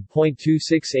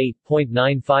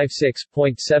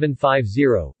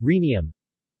D01.268.956.750, rhenium.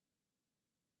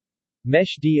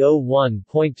 MeSH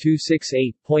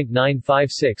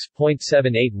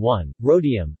D01.268.956.781,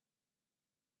 rhodium.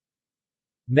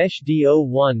 MeSH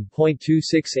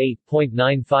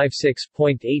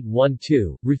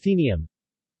D01.268.956.812, ruthenium.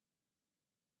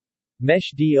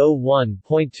 MeSH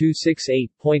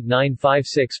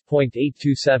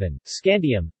D01.268.956.827,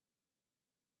 scandium.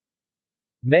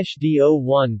 MeSH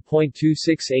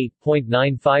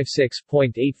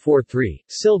D01.268.956.843,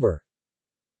 silver.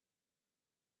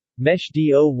 MeSH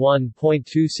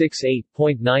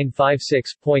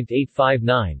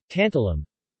D01.268.956.859, tantalum.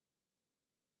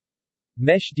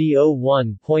 MeSH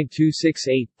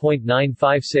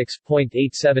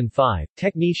D01.268.956.875,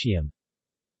 technetium.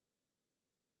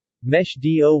 MeSH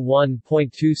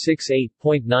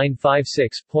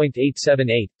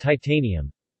D01.268.956.878,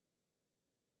 titanium.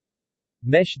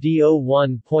 MeSH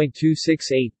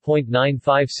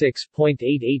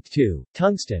D01.268.956.882,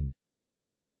 tungsten.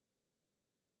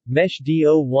 MeSH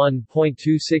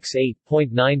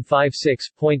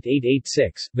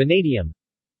D01.268.956.886, vanadium.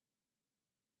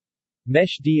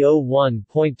 MeSH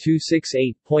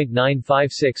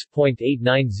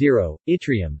D01.268.956.890,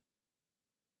 yttrium.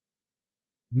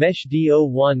 MeSH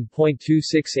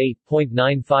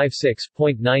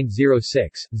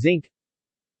D01.268.956.906, zinc.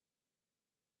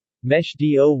 MeSH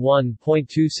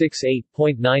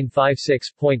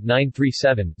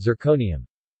D01.268.956.937, zirconium.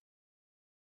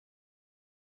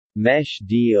 MeSH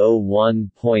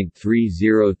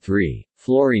D01.303,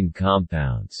 fluorine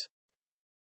compounds.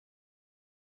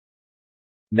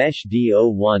 MeSH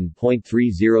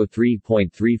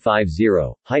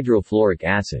D01.303.350, hydrofluoric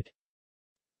acid.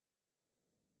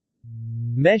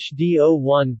 MeSH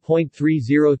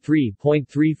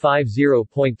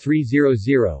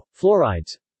D01.303.350.300,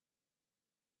 fluorides.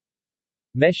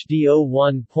 MeSH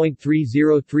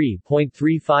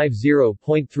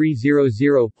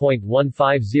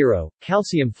D01.303.350.300.150,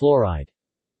 calcium fluoride.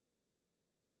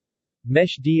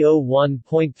 MeSH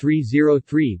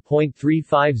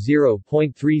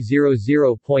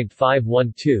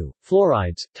D01.303.350.300.512,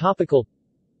 fluorides, topical.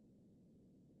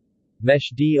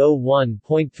 MeSH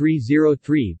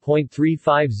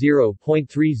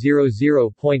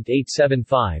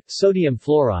D01.303.350.300.875, sodium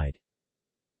fluoride.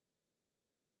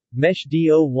 MeSH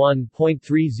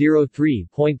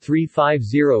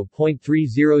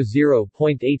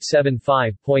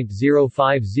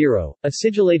D01.303.350.300.875.050,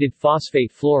 acidulated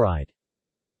phosphate fluoride.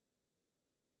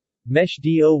 MeSH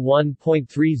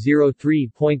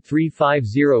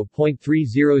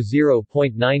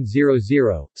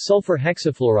D01.303.350.300.900, sulfur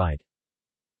hexafluoride.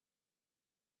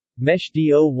 MeSH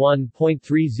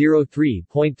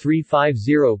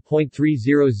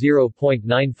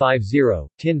D01.303.350.300.950,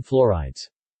 tin fluorides.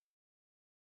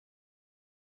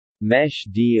 MeSH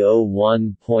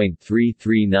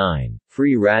D01.339,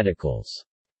 free radicals.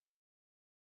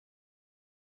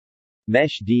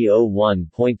 MeSH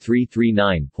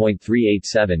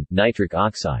D01.339.387, nitric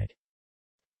oxide.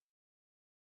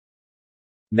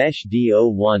 MeSH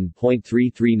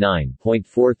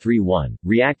D01.339.431,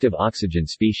 reactive oxygen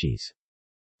species.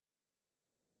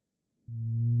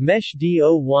 MeSH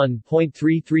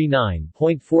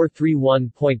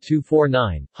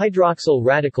D01.339.431.249, hydroxyl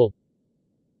radical.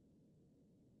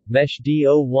 MeSH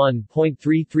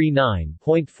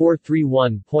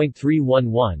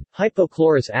D01.339.431.311,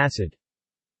 hypochlorous acid.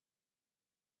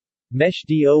 MeSH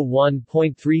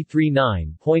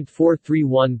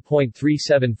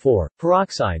D01.339.431.374,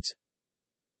 peroxides.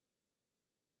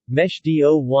 MeSH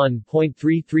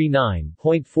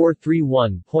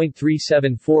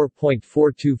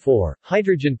D01.339.431.374.424,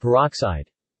 hydrogen peroxide.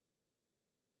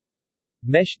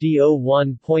 MeSH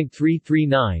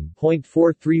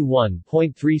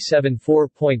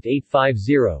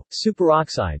D01.339.431.374.850,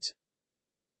 superoxides.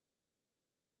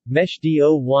 MeSH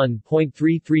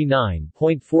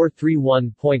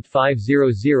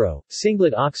D01.339.431.500,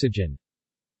 singlet oxygen.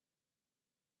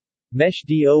 MeSH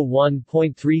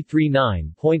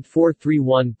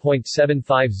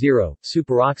D01.339.431.750,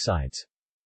 superoxides.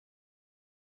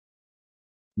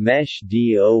 MeSH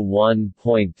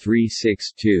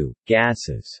D01.362,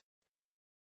 gases.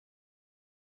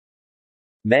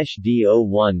 MeSH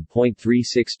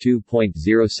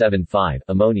D01.362.075,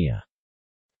 ammonia.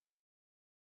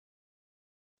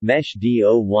 MeSH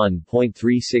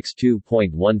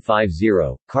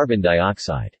D01.362.150, carbon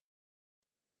dioxide.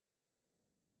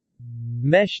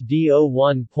 MeSH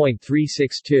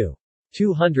D01.362.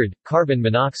 200, carbon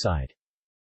monoxide.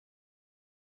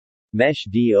 MeSH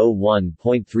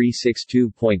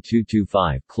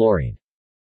D01.362.225, chlorine.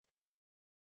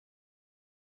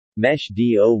 MeSH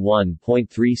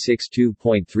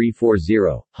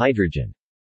D01.362.340, hydrogen.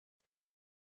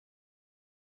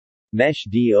 MeSH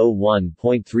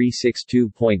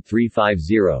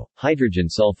D01.362.350, hydrogen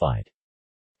sulfide.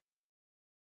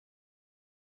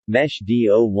 MeSH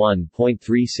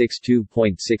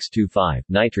D01.362.625,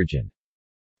 nitrogen.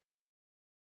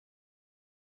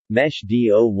 MeSH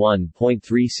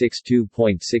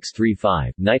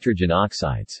D01.362.635, nitrogen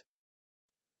oxides.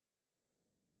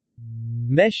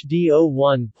 MeSH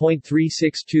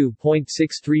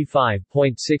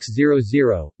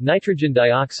D01.362.635.600, nitrogen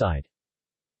dioxide.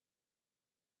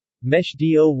 MeSH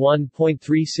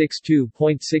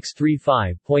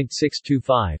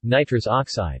D01.362.635.625, nitrous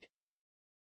oxide.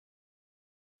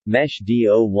 MeSH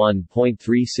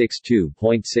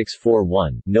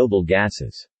D01.362.641 Noble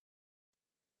gases.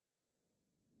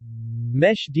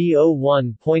 MeSH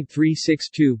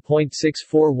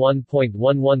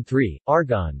D01.362.641.113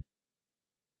 Argon.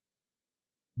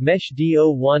 MeSH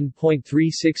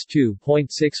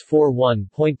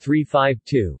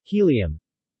D01.362.641.352 Helium.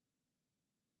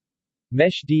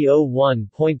 MeSH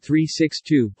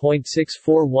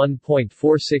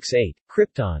D01.362.641.468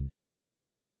 Krypton.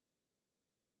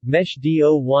 MeSH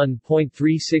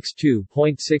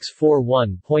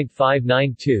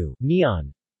D01.362.641.592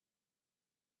 Neon.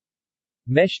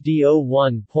 MeSH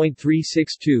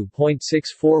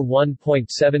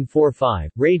D01.362.641.745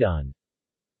 Radon.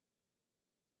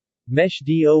 MeSH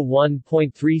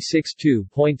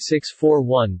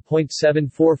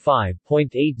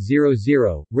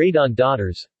D01.362.641.745.800 Radon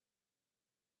daughters.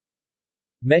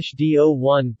 MeSH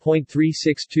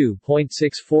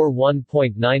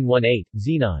D01.362.641.918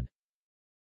 Xenon.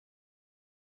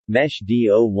 MeSH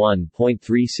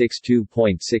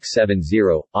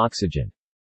D01.362.670 Oxygen.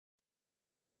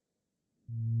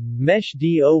 MeSH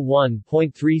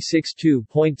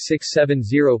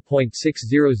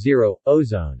D01.362.670.600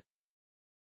 Ozone.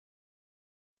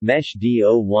 MeSH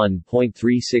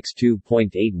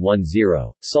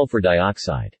D01.362.810 Sulfur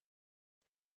dioxide.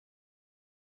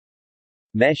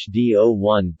 MeSH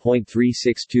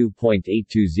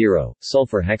D01.362.820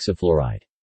 Sulfur hexafluoride.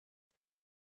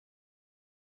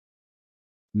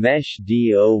 MeSH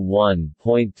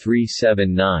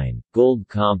D01.379 Gold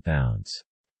compounds.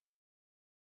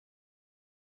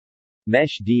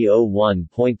 MeSH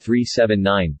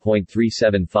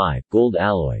D01.379.375 Gold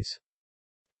alloys.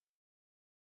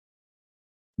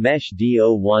 MeSH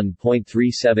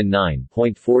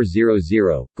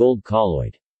D01.379.400 Gold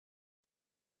colloid.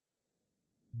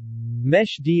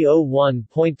 MeSH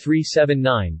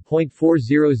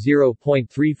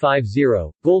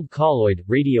D01.379.400.350 Gold colloid,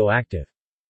 radioactive.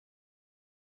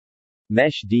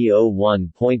 MeSH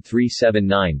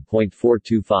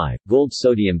D01.379.425 Gold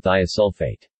sodium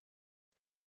thiosulfate.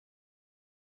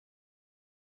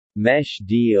 MeSH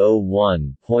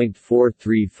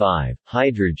D01.435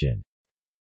 Hydrogen.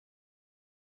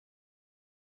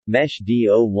 MeSH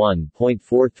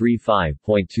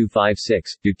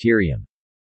D01.435.256 Deuterium.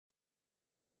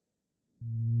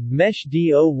 MeSH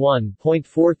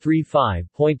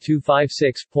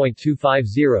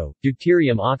D01.435.256.250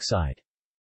 Deuterium oxide.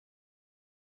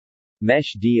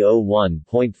 MeSH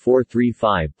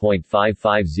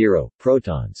D01.435.550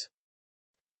 Protons.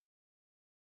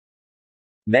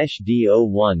 MeSH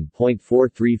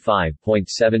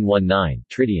D01.435.719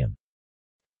 Tritium.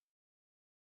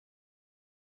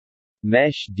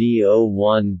 MeSH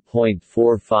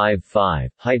D01.455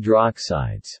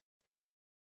 Hydroxides.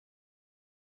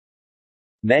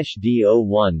 MeSH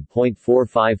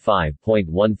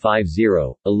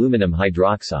D01.455.150 Aluminum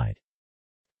hydroxide.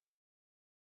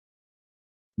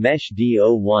 MeSH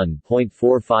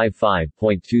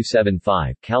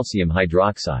D01.455.275 Calcium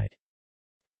hydroxide.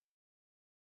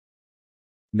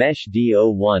 MeSH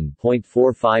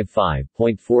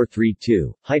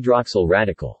D01.455.432 Hydroxyl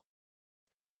radical.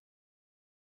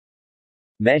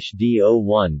 MeSH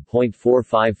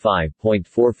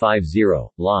D01.455.450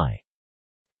 Li.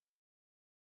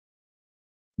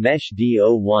 MeSH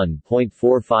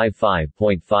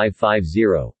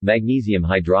D01.455.550 Magnesium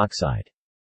hydroxide.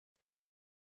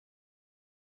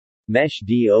 MeSH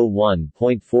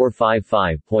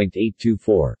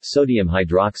D01.455.824 Sodium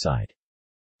hydroxide.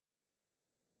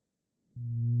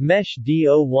 MeSH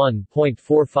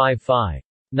D01.455.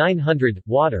 900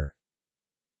 water.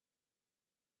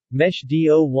 MeSH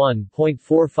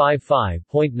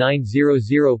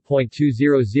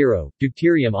D01.455.900.200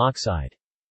 Deuterium oxide.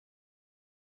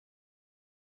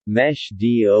 MeSH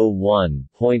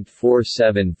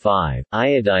D01.475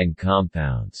 Iodine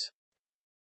compounds.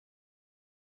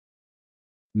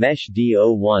 MeSH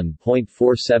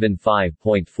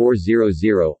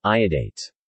D01.475.400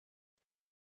 Iodates.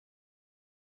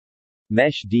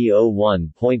 MeSH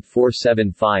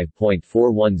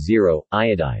D01.475.410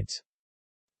 Iodides.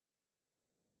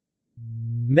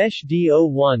 MeSH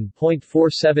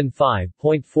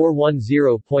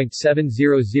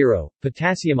D01.475.410.700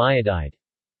 Potassium iodide.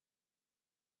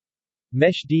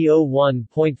 MeSH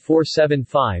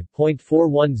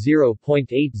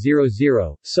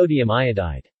D01.475.410.800 Sodium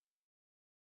iodide.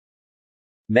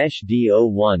 MeSH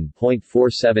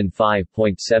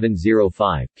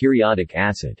D01.475.705 Periodic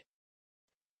acid.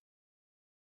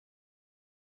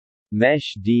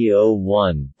 MeSH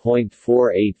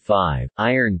D01.485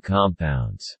 Iron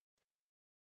compounds.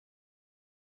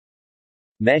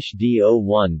 MeSH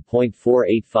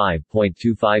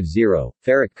D01.485.250,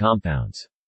 ferric compounds.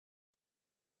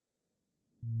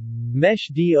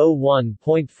 MeSH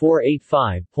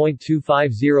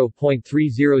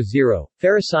D01.485.250.300,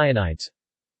 ferrocyanides.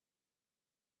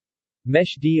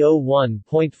 MeSH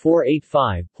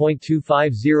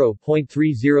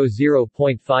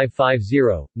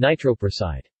D01.485.250.300.550,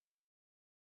 nitroproside.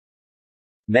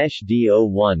 MeSH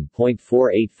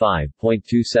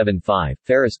D01.485.275,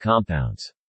 ferrous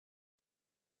compounds.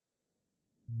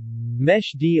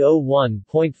 MeSH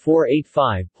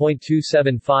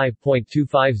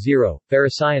D01.485.275.250,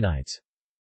 ferrocyanides.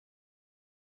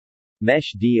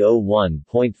 MeSH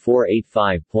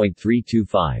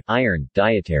D01.485.325, iron,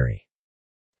 dietary.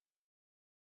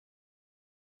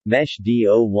 MeSH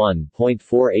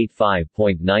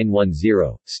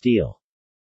D01.485.910, steel.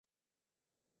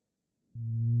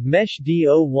 MeSH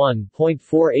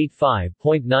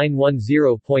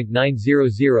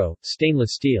D01.485.910.900,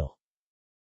 stainless steel.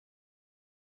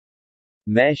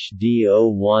 MeSH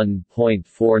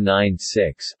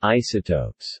D01.496,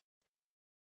 isotopes.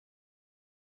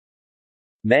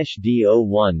 MeSH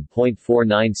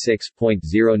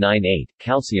D01.496.098,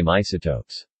 calcium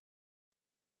isotopes.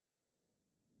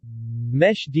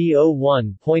 MeSH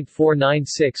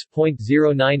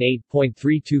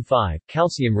D01.496.098.325,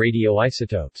 calcium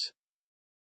radioisotopes.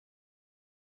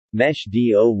 MeSH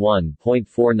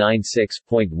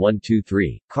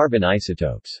D01.496.123, carbon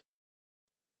isotopes.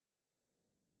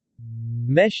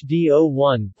 MeSH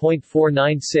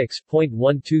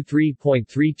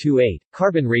D01.496.123.328,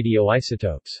 carbon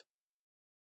radioisotopes.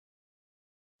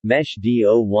 MeSH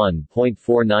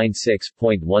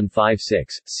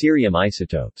D01.496.156, cerium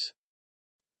isotopes.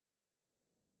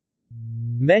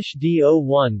 MeSH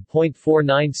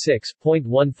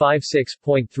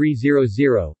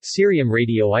D01.496.156.300, cerium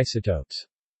radioisotopes.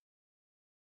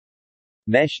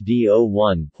 MeSH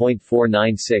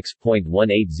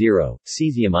D01.496.180,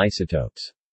 cesium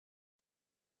isotopes.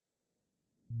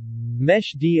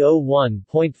 MeSH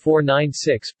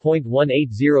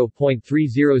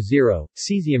D01.496.180.300,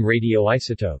 cesium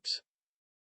radioisotopes.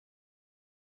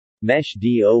 MeSH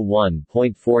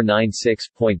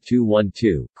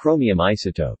D01.496.212, chromium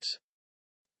isotopes.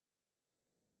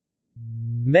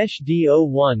 MeSH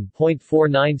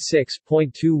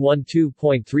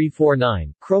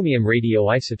D01.496.212.349, chromium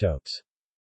radioisotopes.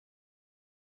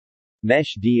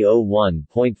 MeSH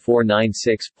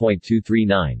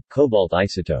D01.496.239, cobalt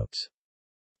isotopes.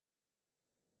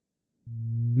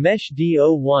 MeSH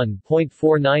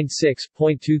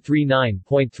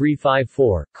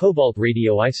D01.496.239.354, cobalt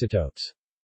radioisotopes.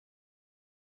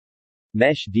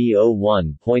 MeSH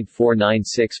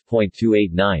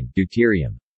D01.496.289,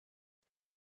 deuterium.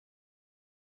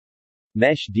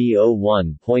 MeSH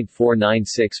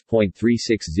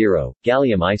D01.496.360,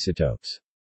 gallium isotopes.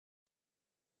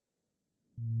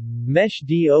 MeSH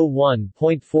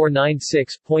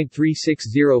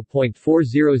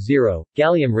D01.496.360.400,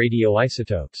 gallium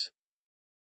radioisotopes.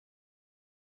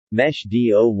 MeSH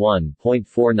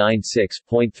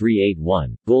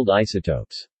D01.496.381, gold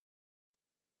isotopes.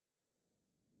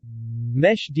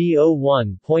 MeSH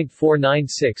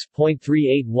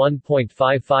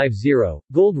D01.496.381.550,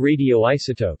 gold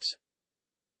radioisotopes.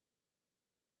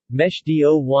 MeSH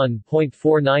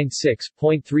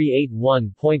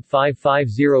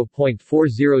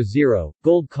D01.496.381.550.400,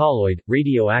 gold colloid,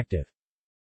 radioactive.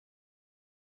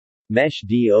 MeSH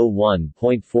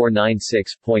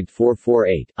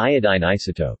D01.496.448, iodine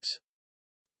isotopes.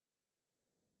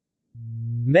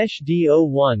 MeSH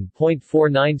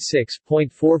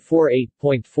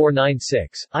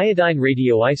D01.496.448.496, iodine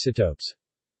radioisotopes.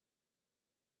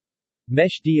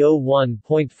 MeSH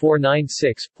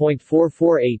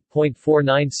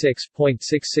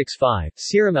D01.496.448.496.665,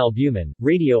 serum albumin,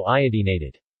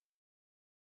 radioiodinated.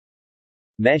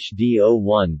 MeSH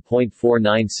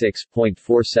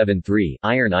D01.496.473,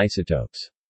 iron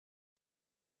isotopes.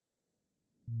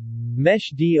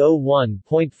 MeSH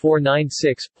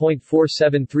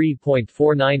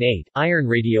D01.496.473.498, iron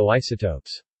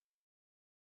radioisotopes.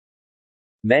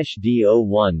 MeSH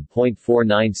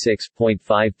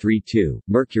D01.496.532,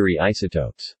 mercury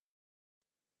isotopes.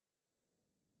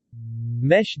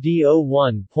 MeSH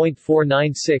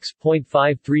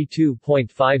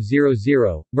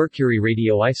D01.496.532.500, mercury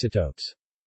radioisotopes.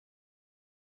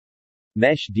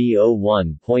 MeSH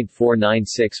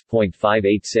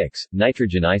D01.496.586,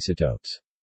 nitrogen isotopes.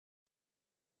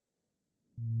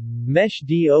 MeSH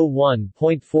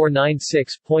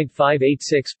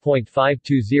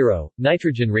D01.496.586.520,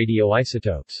 nitrogen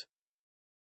radioisotopes.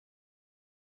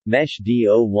 MeSH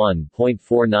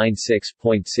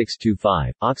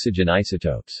D01.496.625, oxygen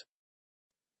isotopes.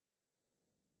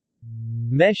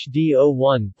 MeSH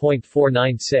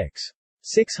D01.496.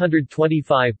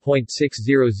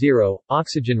 625.600,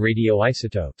 oxygen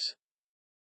radioisotopes.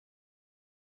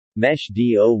 MeSH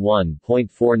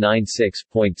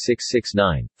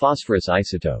D01.496.669, phosphorus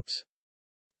isotopes.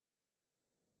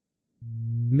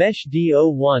 MeSH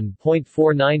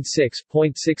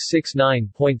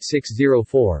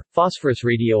D01.496.669.604, phosphorus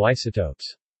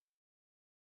radioisotopes.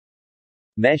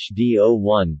 MeSH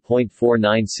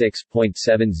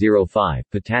D01.496.705,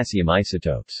 potassium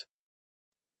isotopes.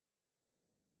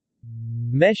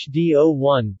 MeSH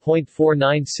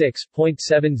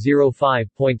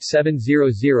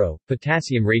D01.496.705.700,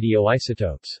 potassium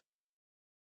radioisotopes.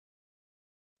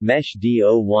 MeSH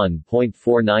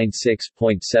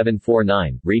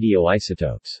D01.496.749,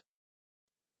 radioisotopes.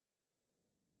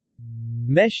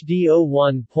 MeSH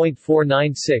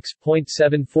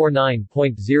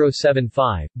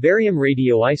D01.496.749.075, barium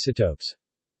radioisotopes.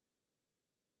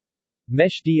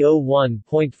 MeSH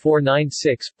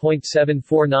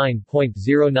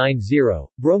D01.496.749.090,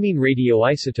 bromine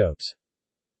radioisotopes.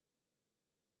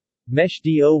 MeSH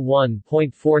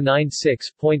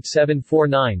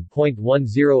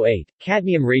D01.496.749.108,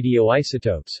 cadmium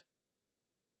radioisotopes.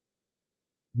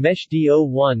 MeSH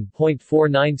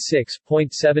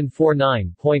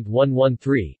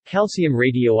D01.496.749.113, calcium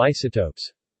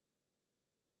radioisotopes.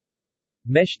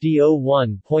 MeSH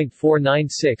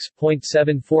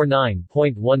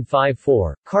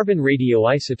D01.496.749.154, carbon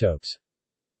radioisotopes.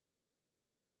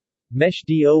 MeSH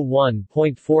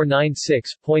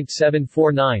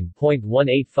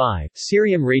D01.496.749.185,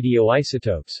 cerium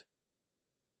radioisotopes.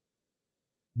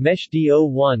 MeSH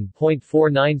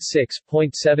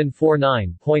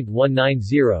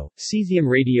D01.496.749.190, cesium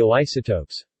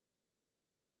radioisotopes.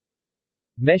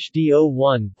 MeSH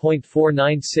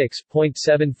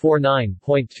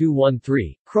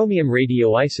D01.496.749.213, chromium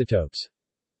radioisotopes.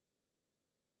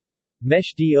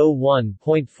 MeSH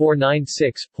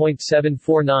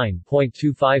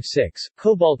D01.496.749.256,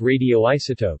 cobalt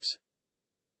radioisotopes.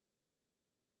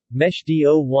 MeSH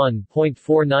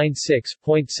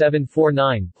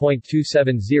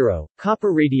D01.496.749.270,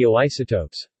 copper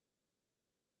radioisotopes.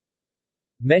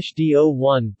 MeSH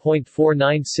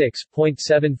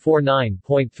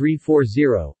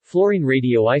D01.496.749.340, fluorine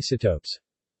radioisotopes.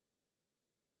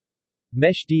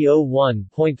 MeSH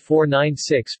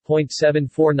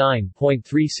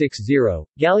D01.496.749.360,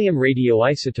 gallium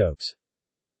radioisotopes.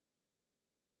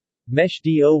 MeSH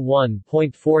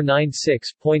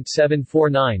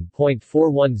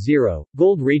D01.496.749.410,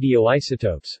 gold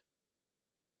radioisotopes.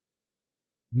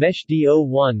 MeSH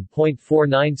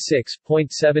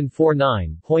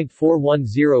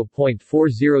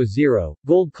D01.496.749.410.400,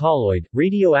 gold colloid,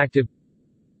 radioactive.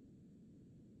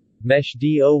 MeSH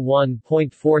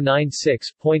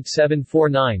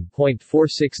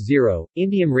D01.496.749.460,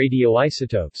 indium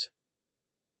radioisotopes.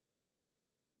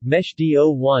 MeSH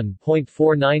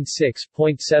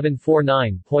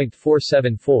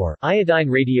D01.496.749.474, iodine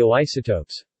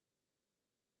radioisotopes.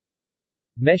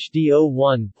 MeSH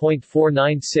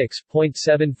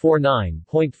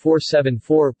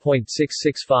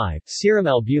D01.496.749.474.665, serum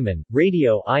albumin,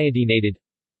 radioiodinated.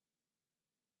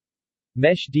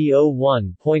 MeSH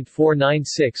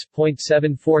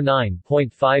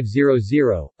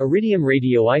D01.496.749.500, iridium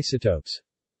radioisotopes.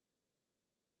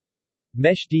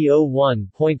 MeSH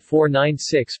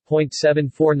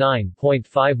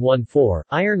D01.496.749.514,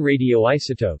 iron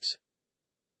radioisotopes.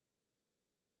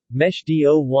 MeSH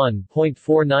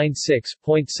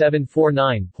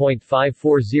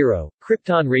D01.496.749.540,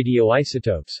 krypton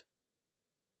radioisotopes.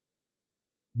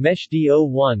 MeSH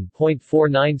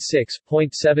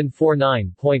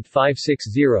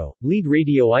D01.496.749.560, lead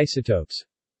radioisotopes.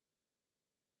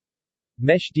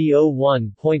 MeSH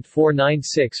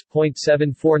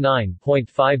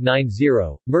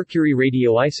D01.496.749.590, mercury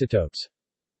radioisotopes.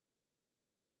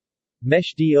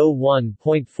 MeSH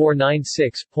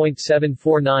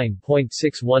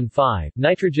D01.496.749.615,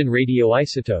 nitrogen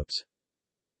radioisotopes.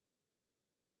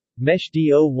 MeSH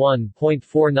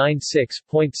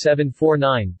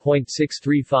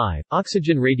D01.496.749.635,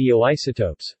 oxygen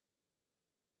radioisotopes.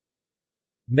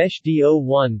 MeSH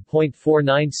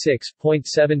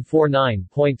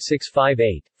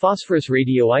D01.496.749.658, phosphorus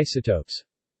radioisotopes.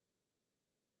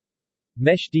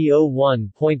 MeSH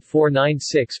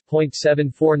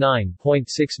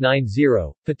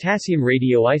D01.496.749.690, potassium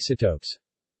radioisotopes.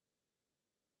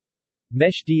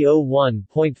 MeSH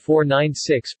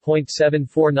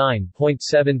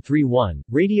D01.496.749.731,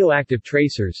 radioactive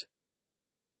tracers.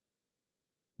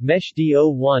 MeSH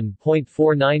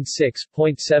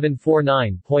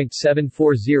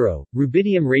D01.496.749.740,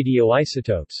 rubidium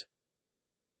radioisotopes.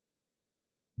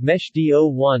 MeSH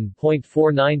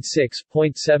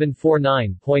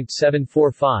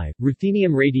D01.496.749.745,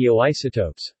 ruthenium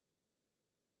radioisotopes.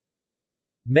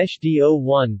 MeSH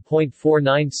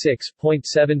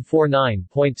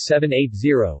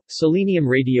D01.496.749.780, selenium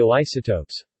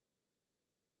radioisotopes.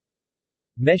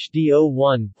 MeSH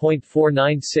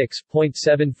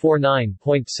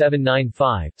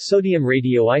D01.496.749.795, sodium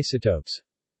radioisotopes.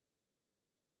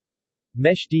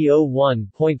 MeSH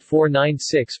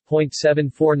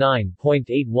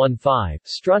D01.496.749.815,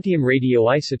 strontium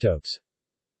radioisotopes.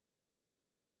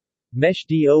 MeSH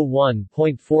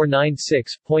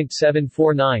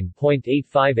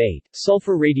D01.496.749.858,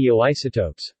 sulfur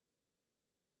radioisotopes.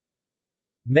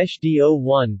 MeSH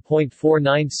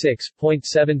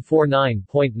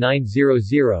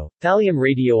D01.496.749.900, thallium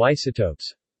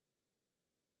radioisotopes.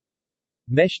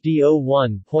 MeSH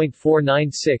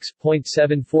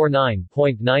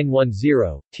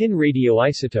D01.496.749.910, tin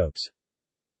radioisotopes.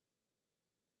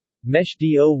 MeSH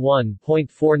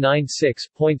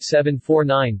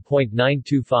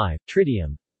D01.496.749.925,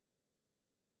 tritium.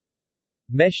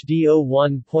 MeSH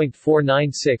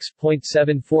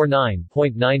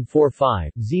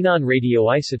D01.496.749.945, xenon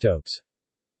radioisotopes.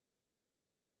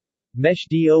 MeSH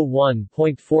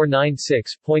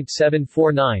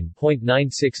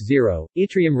D01.496.749.960,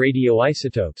 yttrium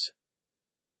radioisotopes.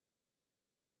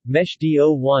 MeSH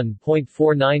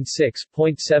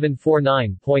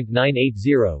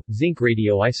D01.496.749.980, zinc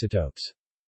radioisotopes.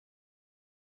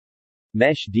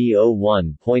 MeSH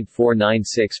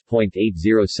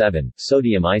D01.496.807,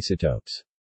 sodium isotopes.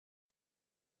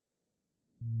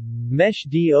 MeSH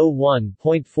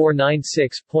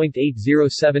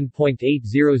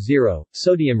D01.496.807.800,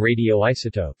 sodium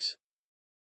radioisotopes.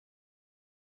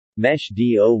 MeSH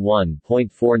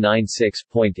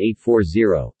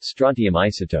D01.496.840, strontium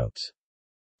isotopes.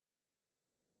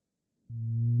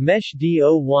 MeSH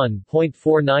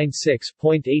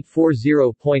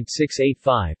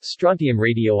D01.496.840.685, strontium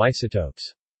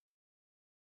radioisotopes.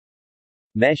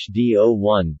 MeSH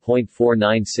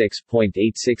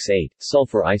D01.496.868,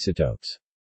 sulfur isotopes.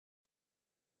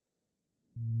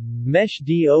 MeSH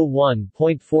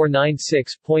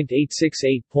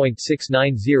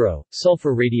D01.496.868.690,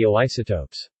 sulfur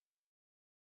radioisotopes.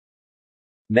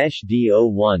 MeSH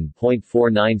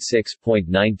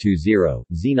D01.496.920,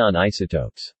 xenon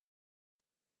isotopes.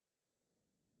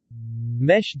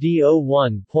 MeSH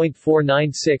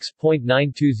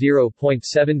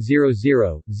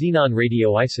D01.496.920.700, xenon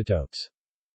radioisotopes.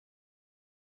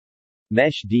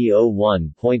 MeSH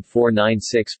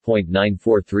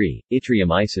D01.496.943,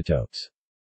 yttrium isotopes.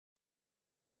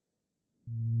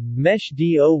 MeSH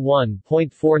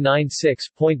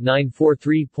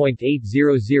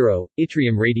D01.496.943.800,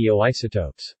 yttrium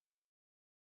radioisotopes.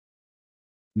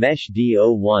 MeSH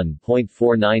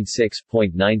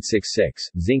D01.496.966,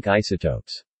 zinc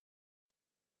isotopes.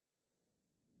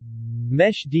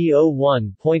 MeSH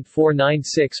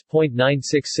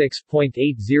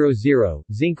D01.496.966.800,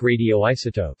 zinc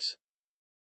radioisotopes.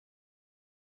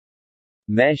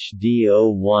 MeSH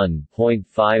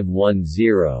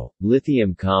D01.510,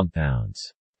 lithium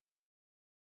compounds.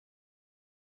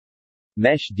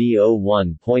 MeSH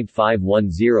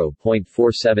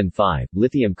D01.510.475,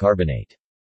 lithium carbonate.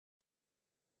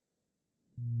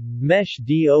 MeSH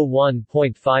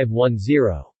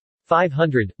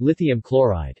D01.510.500, lithium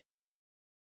chloride.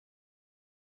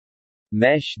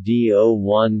 MeSH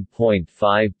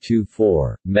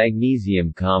D01.524,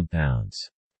 magnesium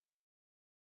compounds.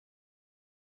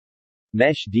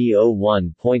 MeSH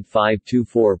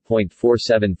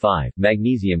D01.524.475,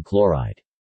 magnesium chloride.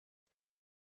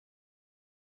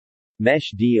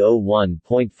 MeSH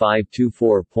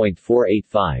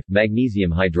D01.524.485,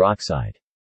 magnesium hydroxide.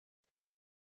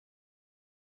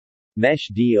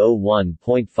 MeSH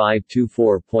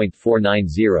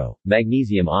D01.524.490,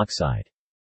 magnesium oxide.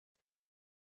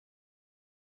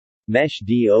 MeSH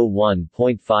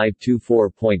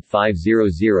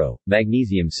D01.524.500,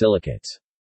 magnesium silicates.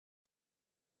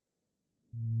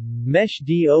 MeSH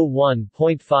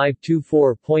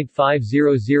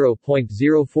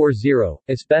D01.524.500.040,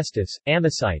 asbestos,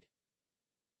 amosite.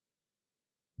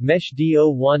 MeSH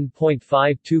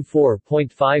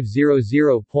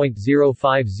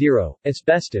D01.524.500.050,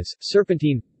 asbestos,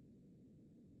 serpentine.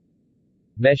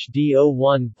 MeSH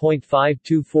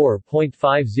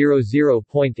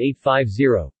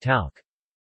D01.524.500.850, talc.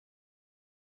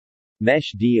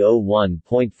 MeSH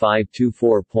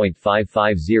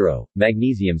D01.524.550,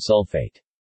 magnesium sulfate.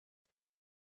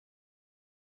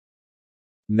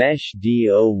 MeSH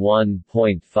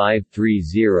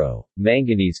D01.530,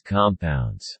 manganese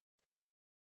compounds.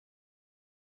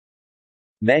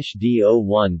 MeSH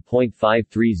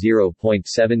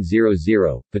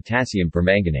D01.530.700, potassium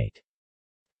permanganate.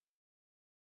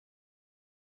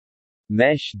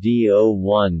 MeSH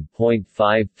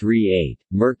D01.538,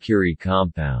 mercury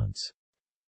compounds.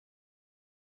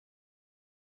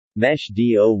 MeSH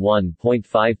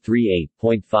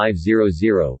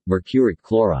D01.538.500, mercuric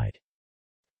chloride.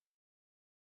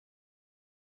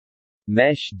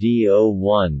 MeSH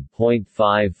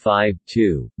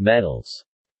D01.552, metals.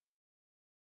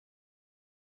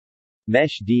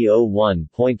 MeSH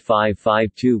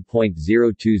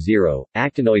D01.552.020,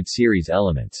 actinoid series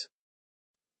elements.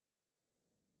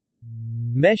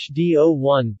 MeSH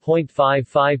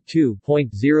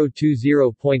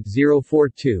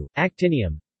D01.552.020.042,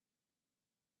 actinium.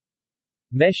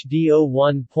 MeSH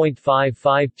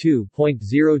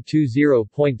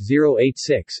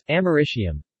D01.552.020.086,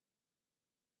 americium.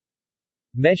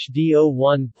 MeSH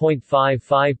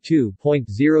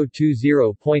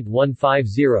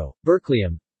D01.552.020.150,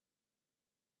 berkelium.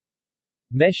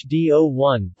 MeSH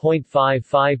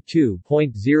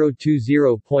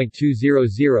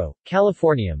D01.552.020.200,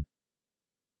 californium.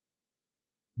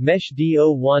 MeSH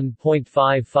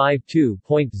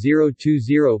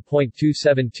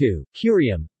D01.552.020.272,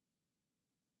 curium.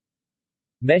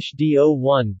 MeSH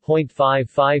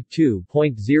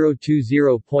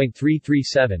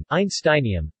D01.552.020.337,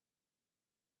 einsteinium.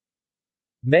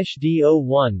 MeSH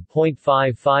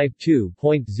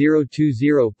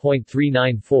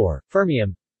D01.552.020.394,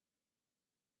 fermium.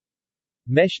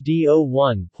 MeSH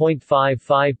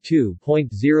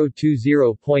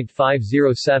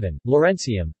D01.552.020.507,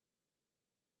 lawrencium.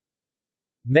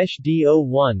 MeSH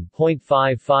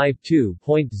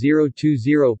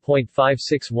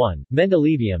D01.552.020.561,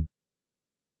 mendelevium.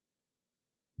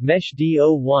 MeSH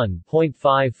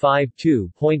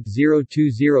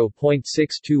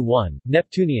D01.552.020.621,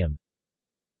 neptunium.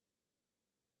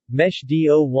 MeSH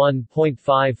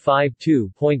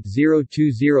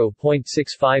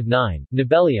D01.552.020.659,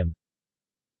 nobelium.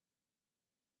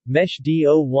 MeSH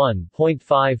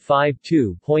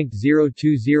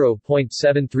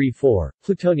D01.552.020.734,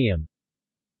 plutonium.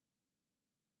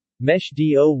 MeSH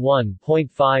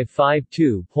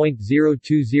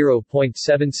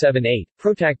D01.552.020.778,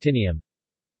 protactinium.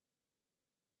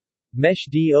 MeSH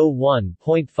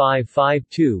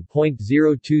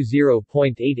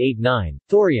D01.552.020.889,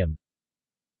 thorium.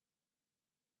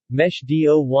 MeSH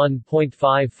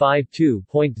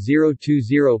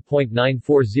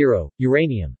D01.552.020.940,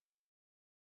 uranium.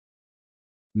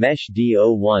 MeSH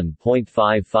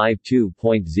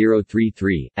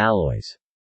D01.552.033, alloys.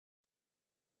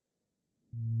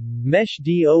 MeSH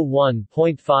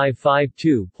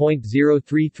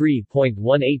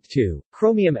D01.552.033.182,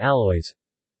 chromium alloys.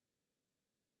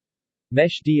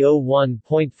 MeSH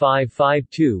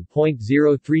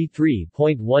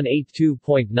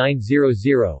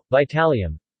D01.552.033.182.900,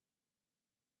 vitalium.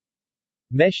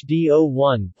 MeSH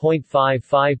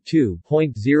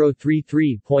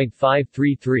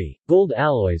D01.552.033.533, gold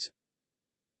alloys.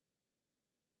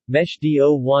 MeSH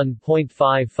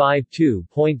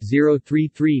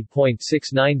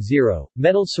D01.552.033.690,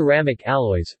 metal ceramic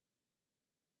alloys.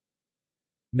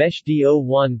 MeSH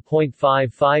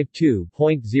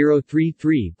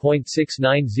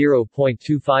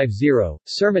D01.552.033.690.250,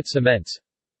 cermet cements.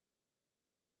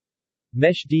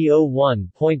 MeSH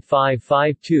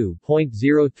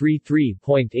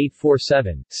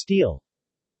D01.552.033.847, steel.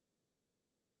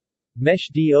 MeSH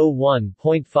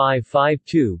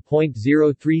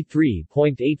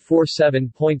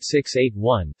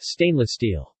D01.552.033.847.681, stainless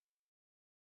steel.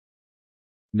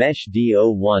 MeSH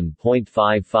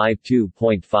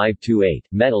D01.552.528,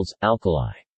 metals,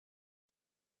 alkali.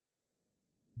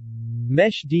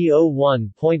 MeSH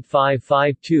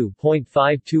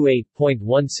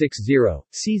D01.552.528.160,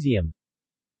 cesium.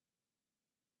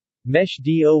 MeSH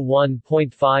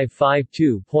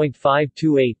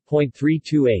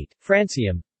D01.552.528.328,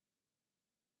 francium.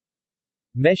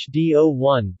 MeSH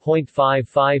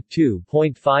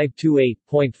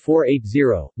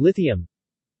D01.552.528.480, lithium.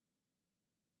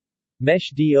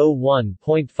 MeSH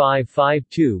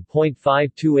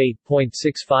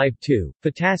D01.552.528.652,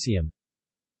 potassium.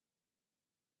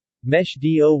 MeSH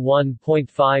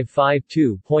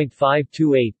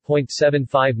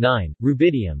D01.552.528.759,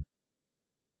 rubidium.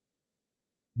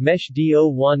 MeSH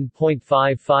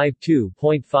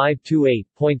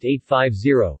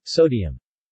D01.552.528.850, sodium.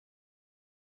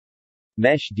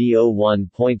 MeSH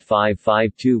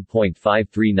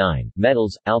D01.552.539,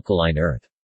 metals, alkaline earth.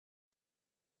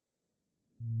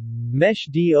 MeSH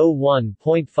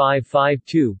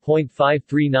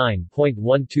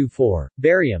D01.552.539.124,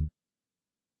 barium.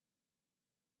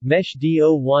 MeSH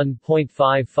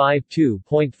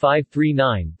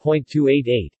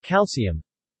D01.552.539.288 calcium.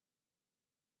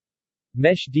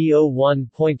 MeSH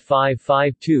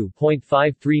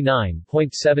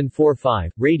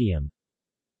D01.552.539.745 radium.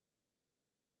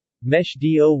 MeSH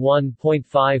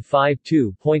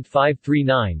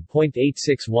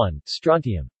D01.552.539.861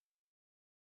 strontium.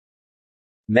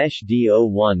 MeSH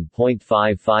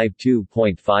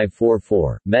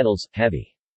D01.552.544 metals,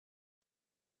 heavy.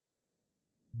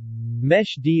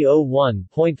 MeSH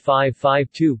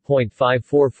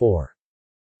D01.552.544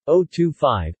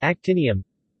 025 actinium.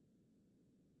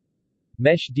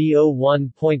 MeSH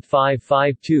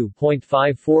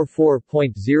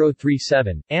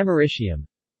D01.552.544.037 americium.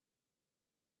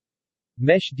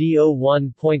 MeSH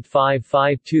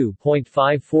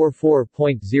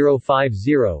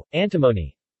D01.552.544.050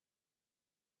 antimony.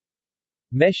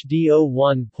 MeSH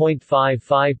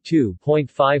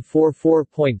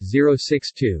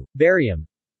D01.552.544.062 barium.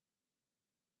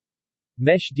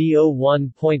 MeSH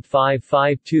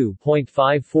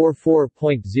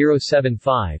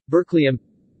D01.552.544.075 berkelium.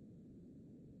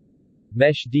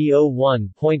 MeSH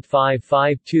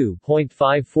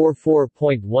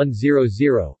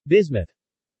D01.552.544.100 bismuth.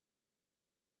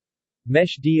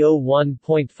 MeSH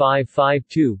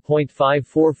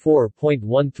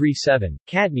D01.552.544.137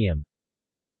 cadmium.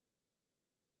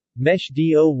 MeSH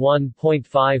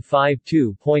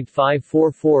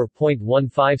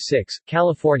D01.552.544.156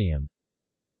 californium.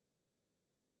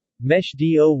 MeSH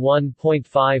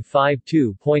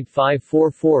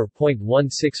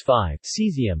D01.552.544.165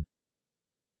 cesium.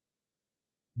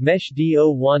 MeSH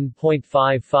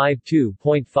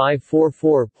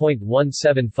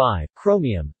D01.552.544.175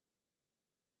 chromium.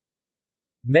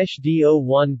 MeSH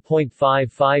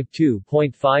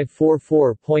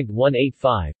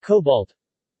D01.552.544.185 cobalt.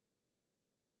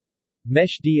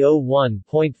 MeSH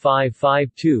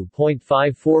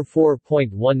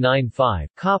D01.552.544.195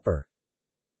 copper.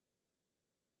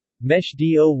 MeSH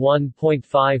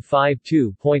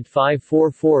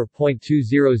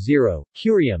D01.552.544.200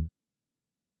 curium.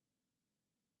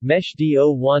 MeSH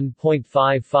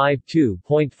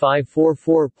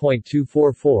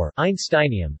D01.552.544.244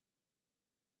 einsteinium.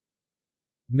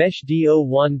 MeSH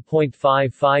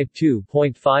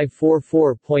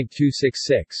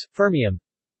D01.552.544.266 fermium.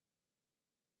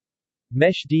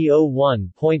 MeSH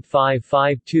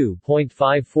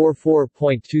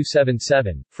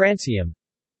D01.552.544.277 francium.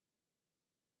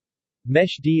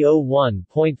 MeSH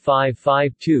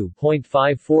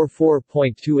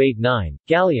D01.552.544.289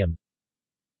 gallium.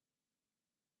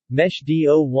 MeSH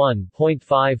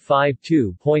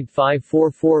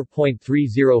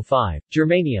D01.552.544.305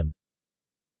 germanium.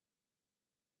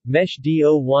 MeSH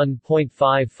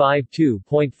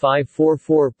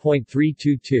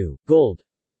D01.552.544.322 gold.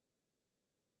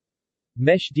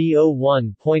 MeSH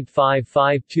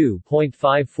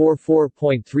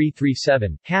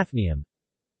D01.552.544.337 hafnium.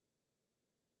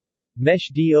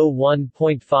 MeSH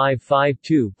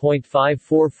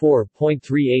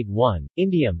D01.552.544.381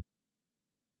 indium.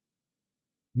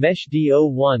 MeSH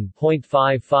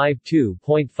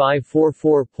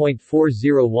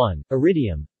D01.552.544.401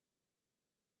 iridium.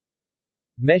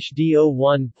 MeSH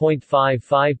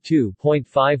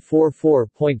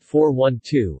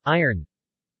D01.552.544.412 iron.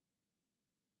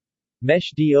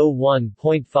 MeSH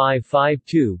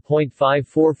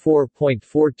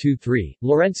D01.552.544.423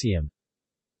 lawrencium.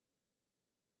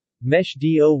 MeSH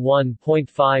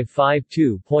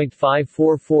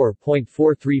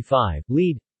D01.552.544.435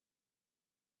 lead.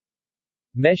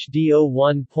 MeSH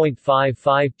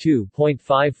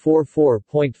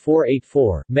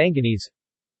D01.552.544.484 manganese.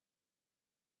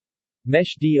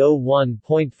 MeSH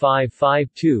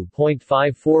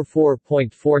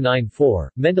D01.552.544.494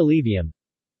 mendelevium.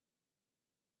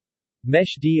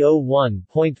 MeSH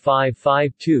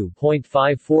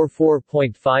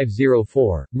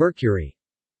D01.552.544.504 mercury.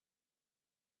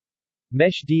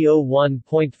 MeSH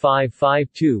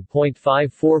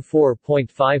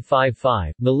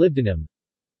D01.552.544.555 molybdenum.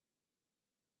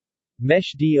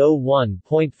 MeSH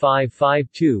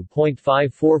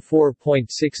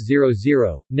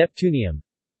D01.552.544.600 neptunium.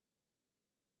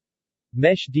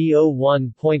 MeSH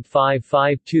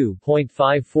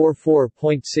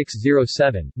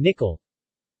D01.552.544.607 nickel.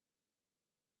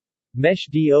 MeSH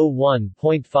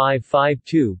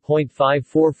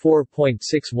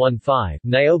D01.552.544.615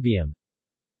 niobium.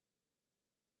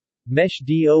 MeSH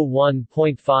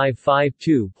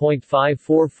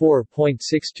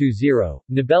D01.552.544.620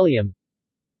 nobelium.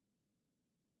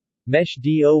 MeSH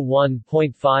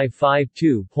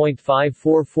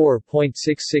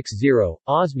D01.552.544.660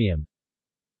 osmium.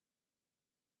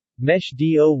 MeSH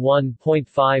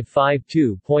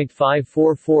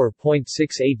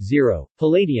D01.552.544.680,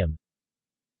 palladium.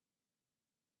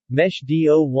 MeSH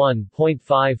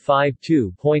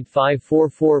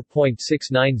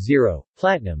D01.552.544.690,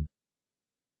 platinum.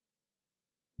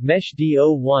 MeSH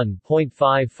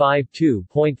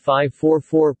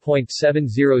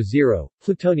D01.552.544.700,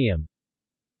 plutonium.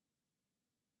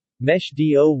 MeSH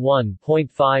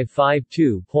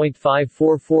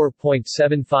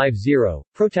D01.552.544.750,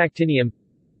 protactinium.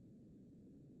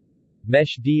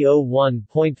 MeSH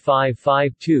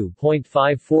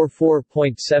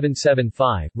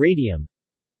D01.552.544.775, radium.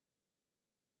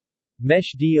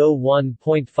 MeSH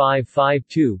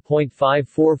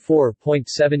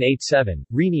D01.552.544.787,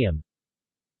 rhenium.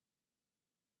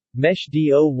 MeSH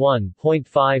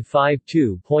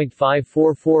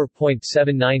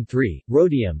D01.552.544.793,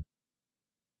 rhodium.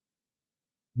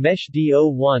 MeSH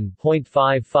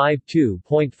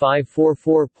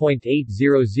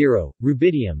D01.552.544.800,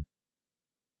 rubidium.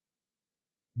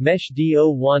 MeSH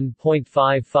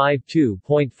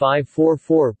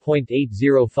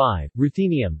D01.552.544.805,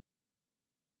 ruthenium.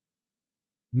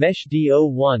 MeSH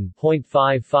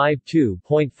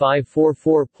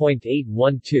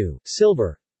D01.552.544.812,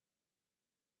 silver.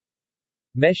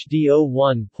 MeSH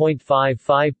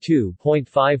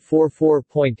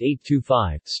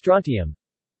D01.552.544.825, strontium.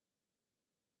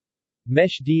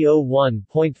 MeSH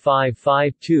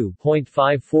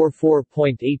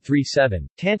D01.552.544.837,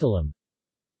 tantalum.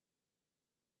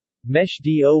 MeSH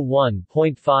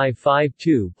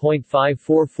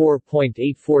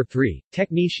D01.552.544.843,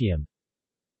 technetium.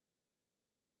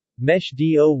 MeSH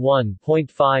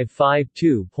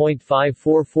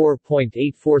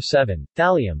D01.552.544.847,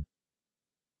 thallium.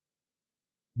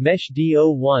 MeSH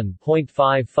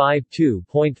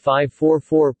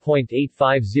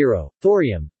D01.552.544.850,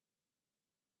 thorium.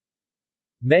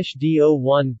 MeSH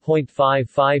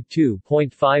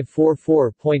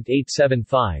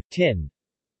D01.552.544.875, tin.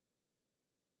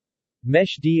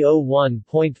 MeSH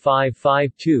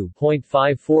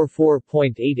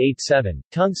D01.552.544.887,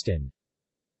 tungsten.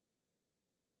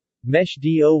 MeSH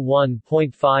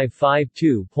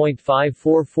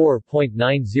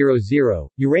D01.552.544.900,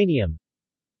 uranium.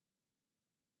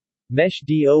 MeSH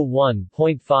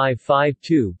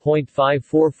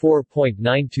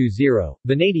D01.552.544.920,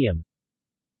 vanadium.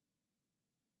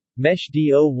 MeSH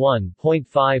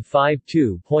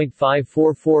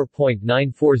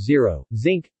D01.552.544.940,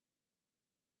 zinc.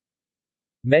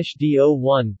 MeSH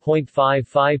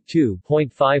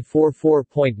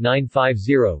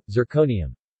D01.552.544.950,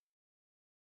 zirconium.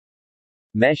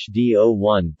 MeSH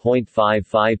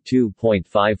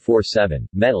D01.552.547,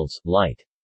 metals, light.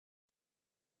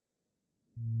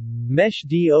 MeSH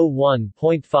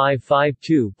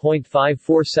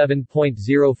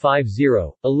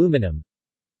D01.552.547.050, aluminum.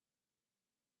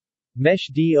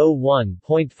 MeSH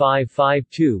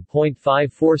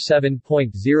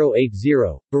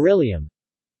D01.552.547.080, beryllium.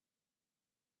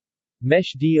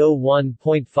 MeSH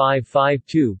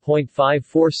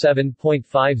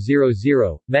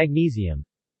D01.552.547.500, magnesium.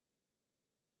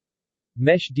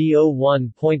 MeSH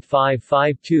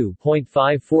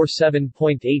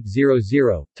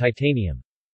D01.552.547.800, titanium.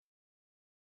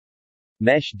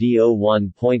 MeSH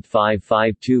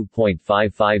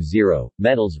D01.552.550,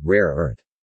 metals, rare earth.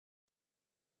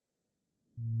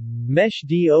 MeSH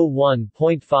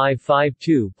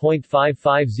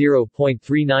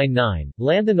D01.552.550.399,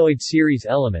 lanthanoid series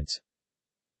elements.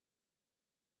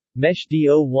 MeSH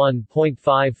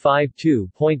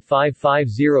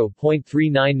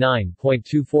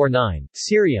D01.552.550.399.249,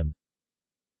 cerium.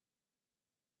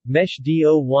 MeSH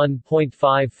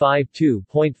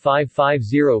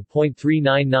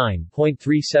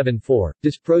D01.552.550.399.374,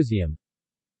 dysprosium.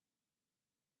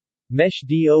 MeSH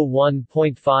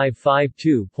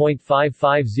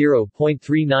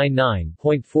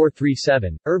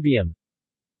D01.552.550.399.437, erbium.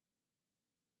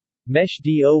 MeSH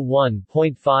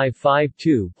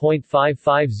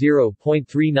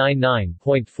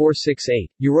D01.552.550.399.468,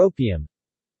 europium.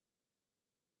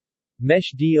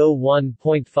 MeSH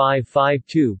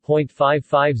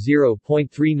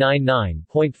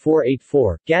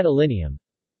D01.552.550.399.484, gadolinium.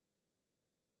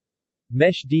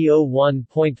 MeSH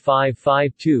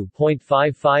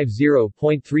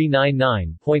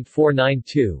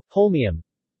D01.552.550.399.492, holmium.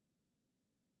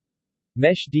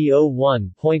 MeSH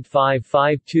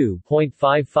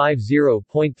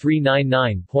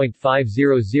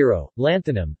D01.552.550.399.500,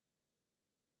 lanthanum.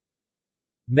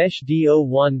 MeSH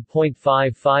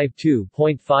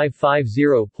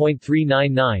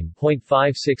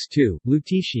D01.552.550.399.562,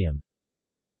 lutetium.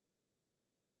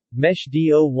 MeSH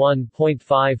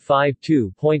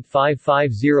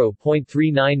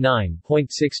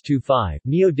D01.552.550.399.625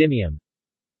 neodymium.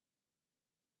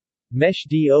 MeSH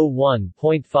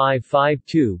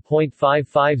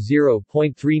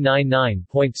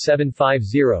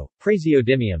D01.552.550.399.750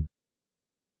 praseodymium.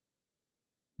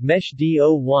 MeSH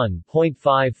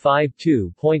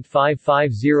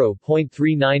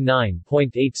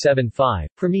D01.552.550.399.875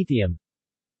 promethium.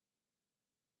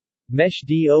 MeSH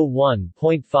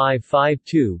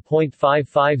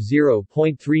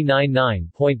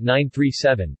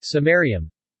D01.552.550.399.937 samarium.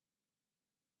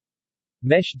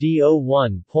 MeSH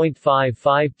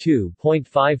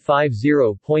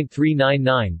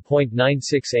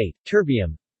D01.552.550.399.968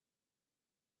 terbium.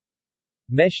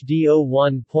 MeSH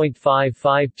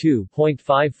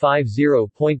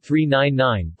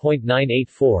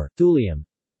D01.552.550.399.984 thulium.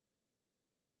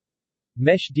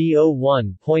 MeSH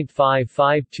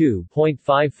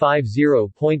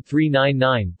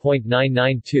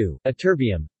D01.552.550.399.992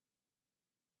 ytterbium.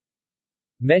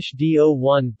 MeSH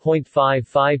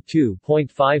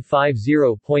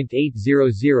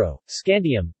D01.552.550.800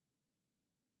 scandium.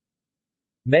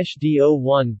 MeSH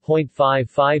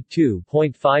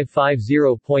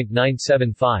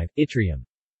D01.552.550.975 yttrium.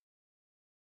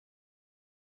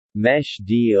 MeSH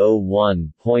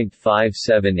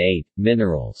D01.578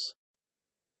 minerals.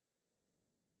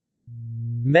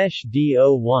 MeSH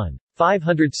D01.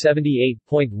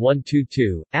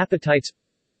 578.122 apatites.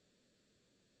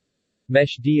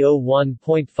 MeSH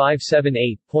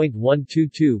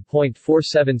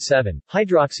D01.578.122.477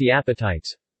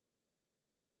 hydroxyapatites.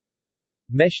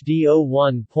 MeSH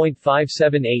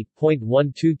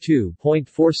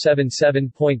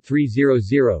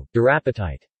D01.578.122.477.300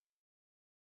 durapatite.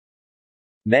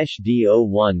 MeSH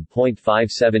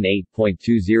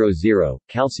D01.578.200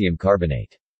 calcium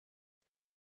carbonate.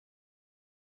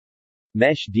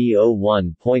 MeSH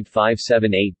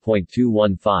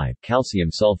D01.578.215 calcium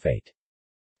sulfate.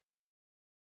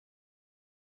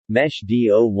 MeSH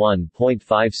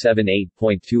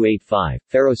D01.578.285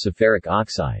 ferrosulfuric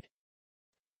oxide.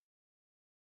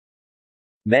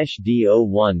 MeSH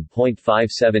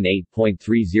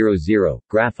D01.578.300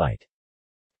 graphite.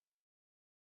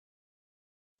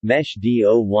 MeSH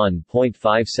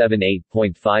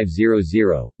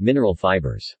D01.578.500 mineral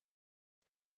fibers.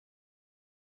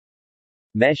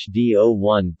 MeSH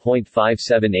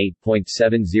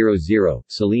D01.578.700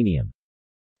 selenium.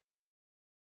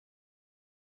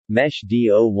 MeSH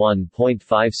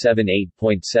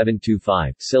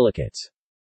D01.578.725 silicates.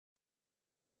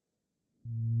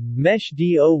 MeSH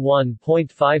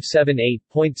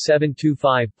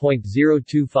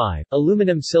D01.578.725.025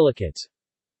 aluminum silicates.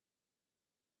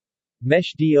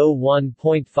 MeSH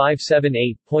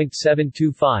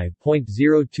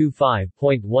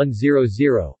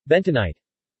D01.578.725.025.100 bentonite.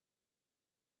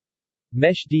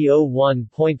 MeSH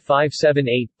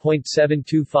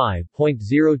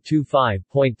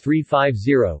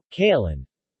D01.578.725.025.350 kaolin.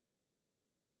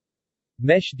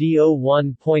 MeSH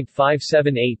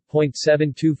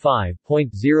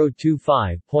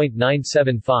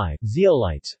D01.578.725.025.975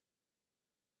 zeolites.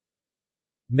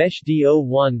 MeSH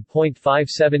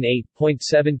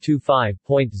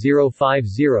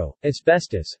D01.578.725.050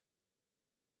 asbestos.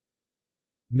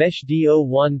 MeSH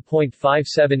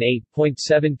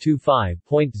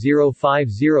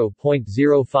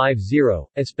D01.578.725.050.050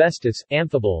 asbestos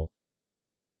amphibole.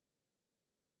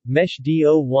 MeSH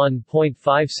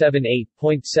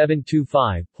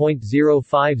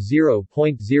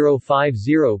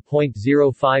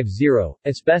D01.578.725.050.050.050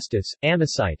 asbestos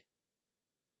amosite.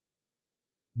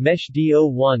 MeSH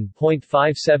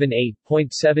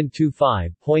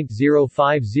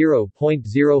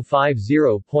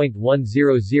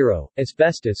D01.578.725.050.050.100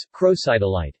 asbestos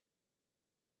crocydolite.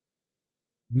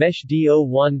 MeSH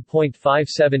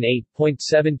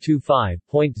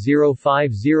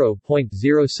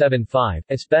D01.578.725.050.075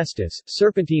 asbestos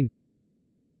serpentine.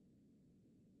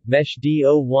 MeSH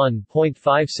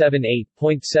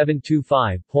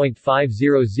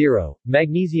D01.578.725.500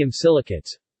 magnesium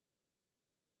silicates.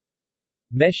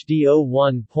 MeSH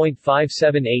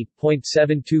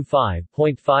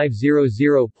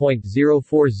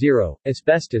D01.578.725.500.040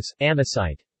 asbestos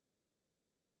amosite.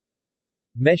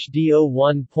 MeSH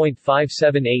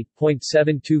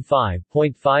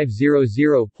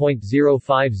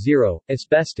D01.578.725.500.050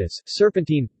 asbestos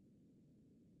serpentine.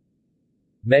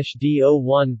 MeSH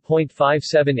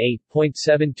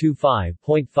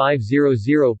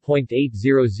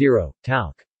D01.578.725.500.800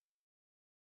 talc.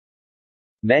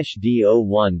 MeSH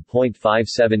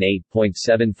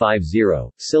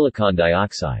D01.578.750 silicon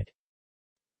dioxide.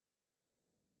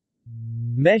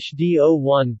 MeSH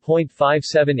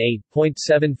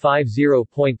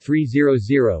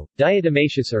D01.578.750.300,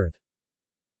 diatomaceous earth.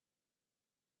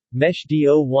 MeSH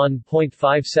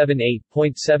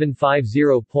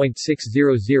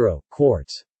D01.578.750.600,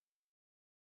 quartz.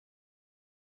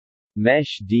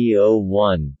 MeSH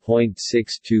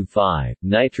D01.625,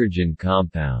 nitrogen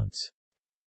compounds.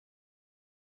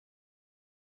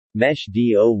 MeSH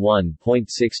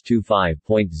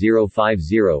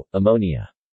D01.625.050, ammonia.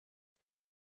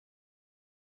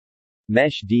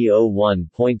 MeSH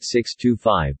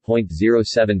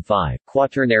D01.625.075,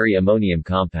 quaternary ammonium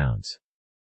compounds.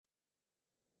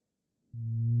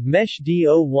 MeSH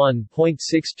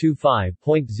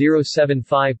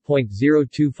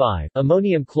D01.625.075.025,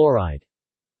 ammonium chloride.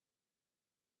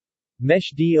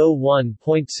 MeSH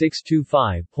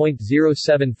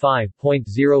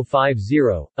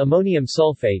D01.625.075.050, ammonium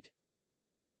sulfate.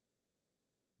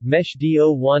 MeSH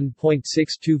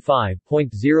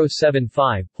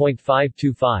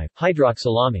D01.625.075.525,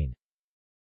 hydroxylamine.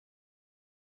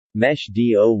 MeSH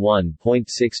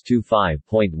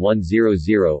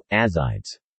D01.625.100,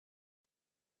 azides.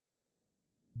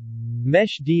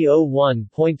 MeSH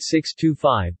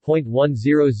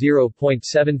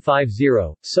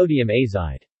D01.625.100.750, sodium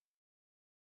azide.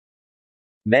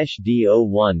 MeSH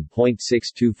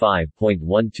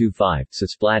D01.625.125,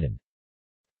 cisplatin.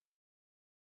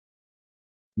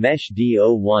 MeSH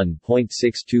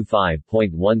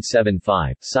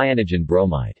D01.625.175, cyanogen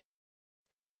bromide.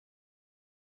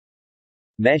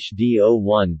 MeSH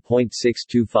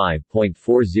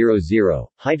D01.625.400,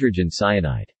 hydrogen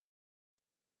cyanide.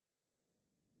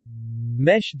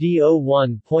 MeSH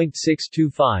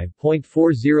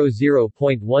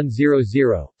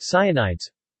D01.625.400.100, cyanides.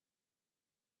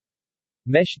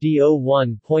 MeSH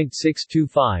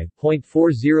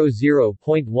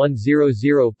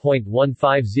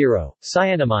D01.625.400.100.150,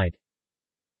 cyanamide.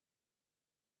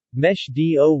 MeSH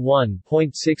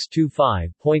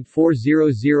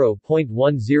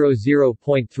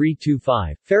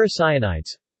D01.625.400.100.325,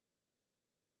 ferrocyanides.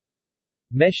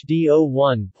 MeSH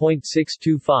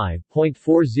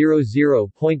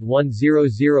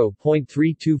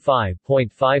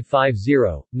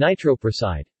D01.625.400.100.325.550,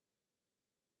 nitroprusside.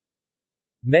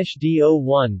 MeSH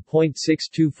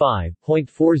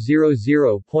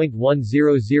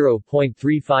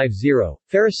D01.625.400.100.350,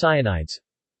 ferrocyanides.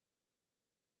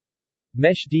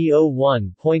 MeSH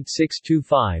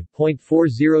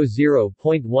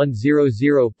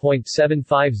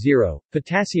D01.625.400.100.750,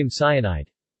 potassium cyanide.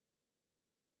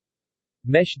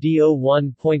 MeSH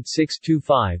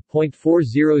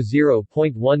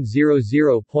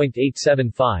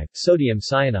D01.625.400.100.875, sodium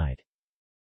cyanide.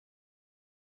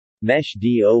 MeSH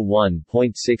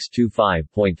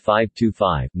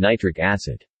D01.625.525, nitric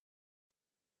acid.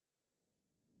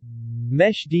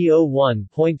 MeSH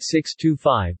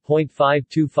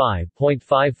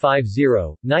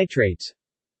D01.625.525.550, nitrates.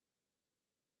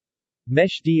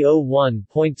 MeSH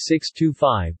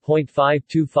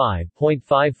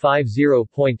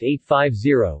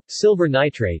D01.625.525.550.850, silver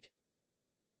nitrate.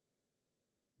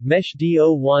 MeSH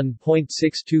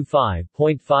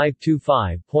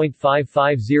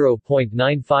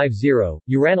D01.625.525.550.950,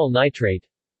 uranyl nitrate.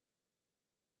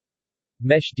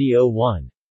 MeSH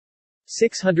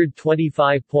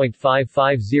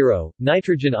D01.625.550,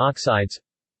 nitrogen oxides.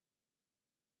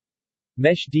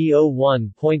 MeSH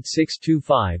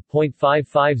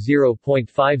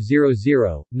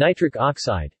D01.625.550.500, nitric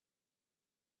oxide.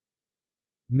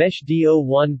 MeSH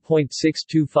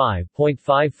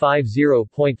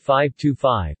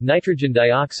D01.625.550.525, nitrogen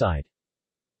dioxide.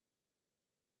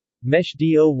 MeSH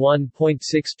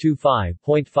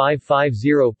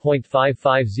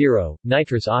D01.625.550.550,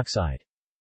 nitrous oxide.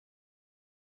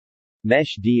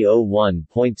 MeSH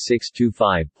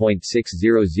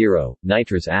D01.625.600,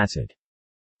 nitrous acid.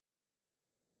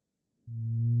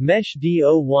 MeSH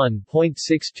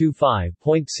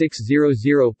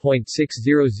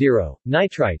D01.625.600.600,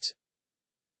 nitrites.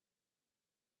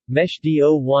 MeSH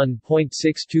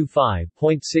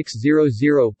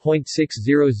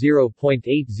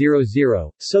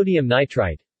D01.625.600.600.800, sodium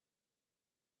nitrite.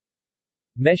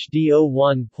 MeSH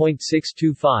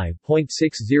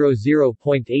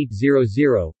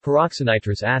D01.625.600.800,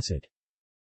 peroxynitrous acid.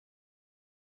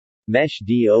 MeSH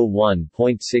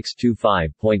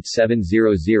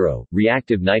D01.625.700,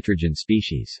 reactive nitrogen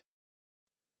species.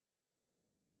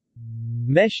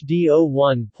 MeSH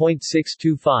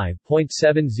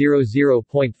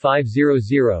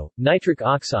D01.625.700.500, nitric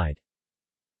oxide.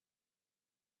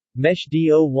 MeSH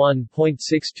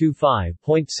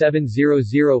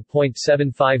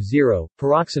D01.625.700.750,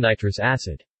 peroxynitrous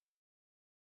acid.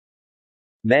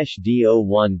 MeSH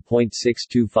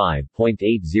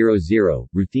D01.625.800,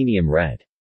 ruthenium red.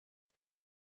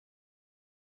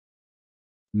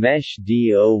 MeSH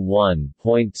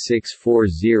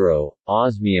D01.640,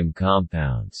 osmium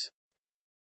compounds.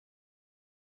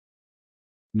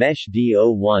 MeSH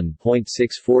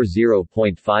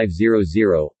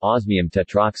D01.640.500, osmium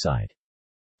tetroxide.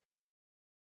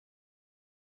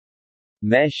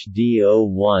 MeSH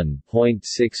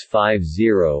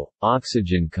D01.650,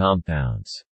 oxygen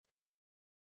compounds.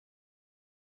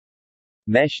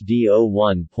 MeSH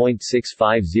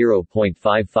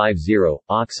D01.650.550,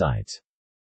 oxides.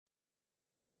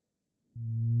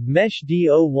 MeSH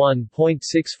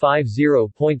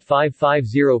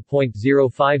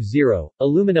D01.650.550.050,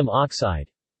 aluminum oxide.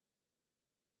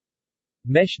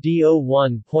 MeSH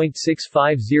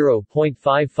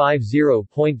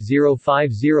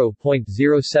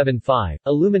D01.650.550.050.075,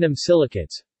 aluminum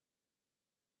silicates.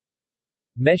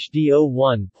 MeSH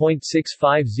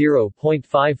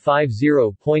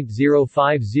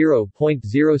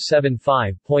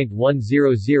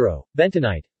D01.650.550.050.075.100,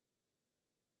 bentonite.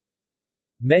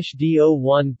 MeSH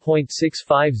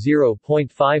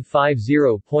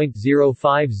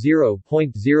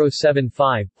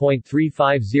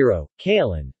D01.650.550.050.075.350,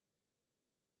 kaolin.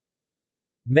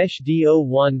 MeSH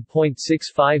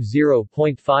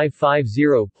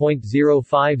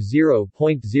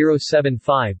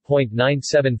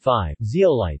D01.650.550.050.075.975,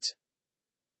 zeolites.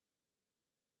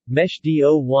 MeSH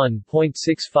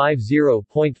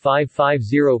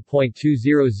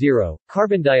D01.650.550.200,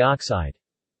 carbon dioxide.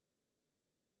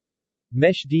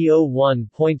 MeSH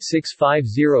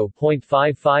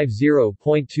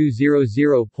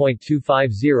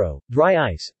D01.650.550.200.250, dry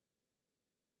ice.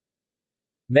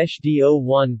 MeSH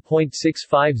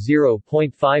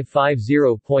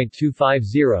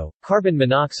D01.650.550.250, carbon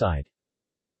monoxide.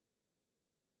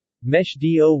 MeSH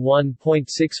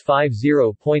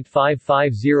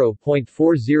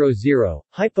D01.650.550.400,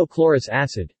 hypochlorous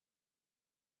acid.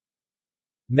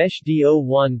 MeSH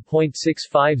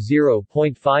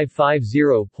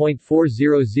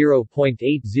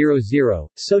D01.650.550.400.800,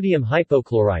 sodium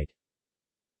hypochlorite.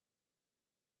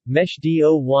 MeSH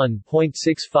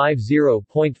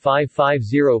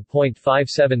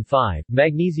D01.650.550.575,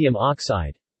 magnesium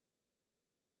oxide.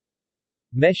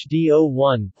 MeSH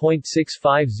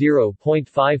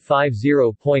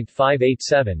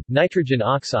D01.650.550.587, nitrogen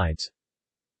oxides.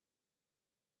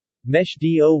 MeSH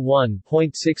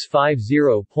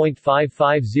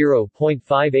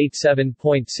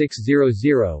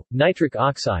D01.650.550.587.600, nitric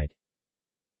oxide.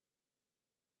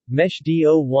 MeSH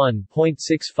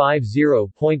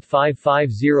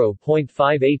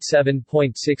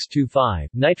D01.650.550.587.625,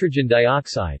 nitrogen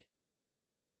dioxide.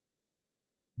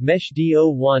 MeSH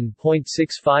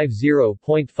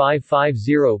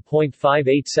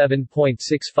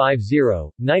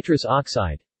D01.650.550.587.650, nitrous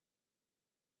oxide.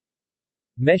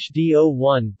 MeSH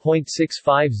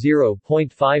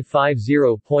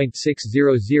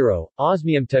D01.650.550.600,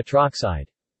 osmium tetroxide.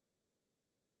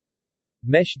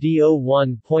 MeSH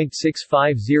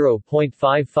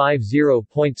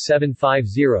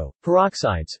D01.650.550.750,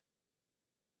 peroxides.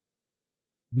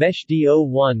 MeSH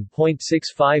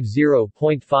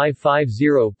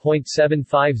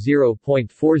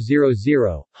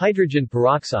D01.650.550.750.400, hydrogen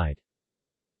peroxide.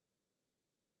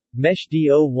 MeSH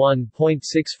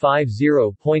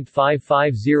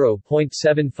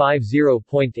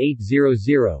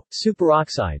D01.650.550.750.800,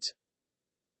 superoxides.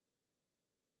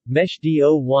 MeSH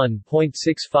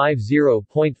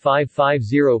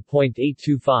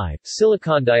D01.650.550.825,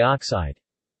 silicon dioxide.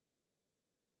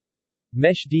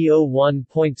 MeSH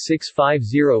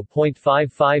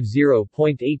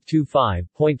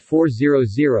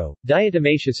D01.650.550.825.400,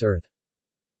 diatomaceous earth.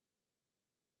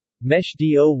 MeSH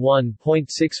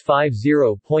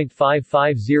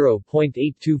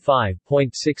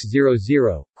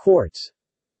D01.650.550.825.600, quartz.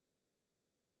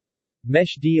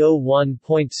 MeSH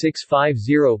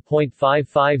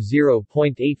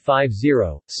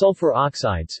D01.650.550.850, sulfur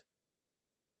oxides.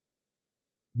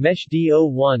 MeSH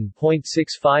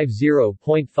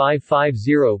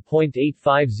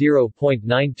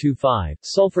D01.650.550.850.925,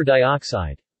 sulfur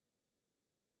dioxide.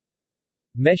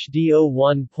 MeSH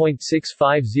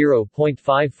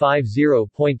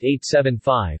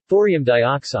D01.650.550.875, thorium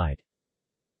dioxide.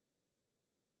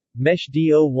 MeSH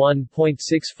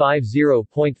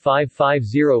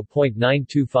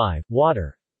D01.650.550.925,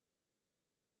 water.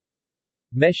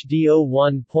 MeSH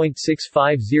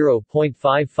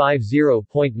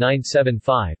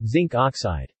D01.650.550.975, zinc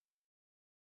oxide.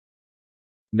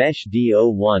 MeSH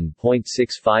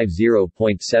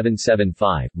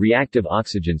D01.650.775, reactive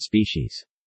oxygen species.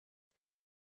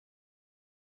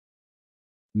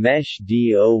 MeSH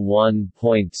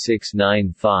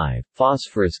D01.695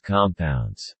 phosphorus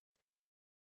compounds.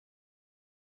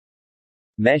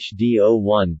 MeSH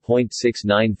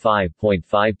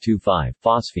D01.695.525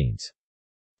 phosphenes.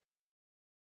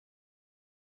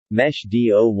 MeSH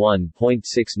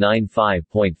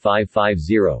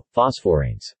D01.695.550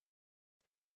 phosphoranes.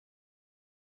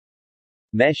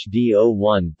 MeSH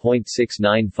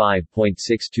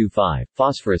D01.695.625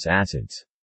 phosphorus acids.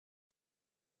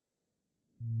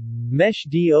 MeSH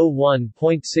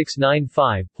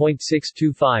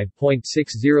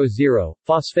D01.695.625.600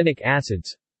 phosphinic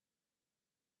acids.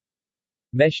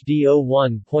 MeSH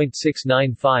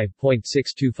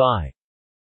D01.695.625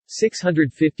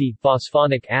 650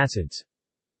 phosphonic acids.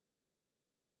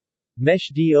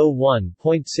 MeSH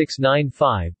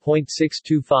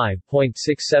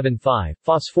D01.695.625.675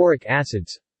 phosphoric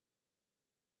acids.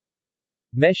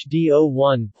 MeSH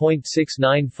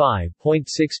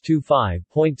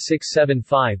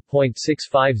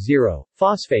D01.695.625.675.650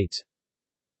 phosphates.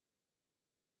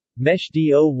 MeSH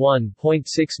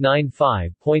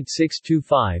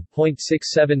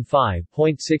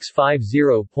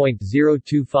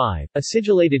D01.695.625.675.650.025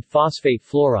 acidulated phosphate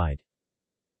fluoride.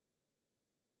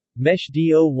 MeSH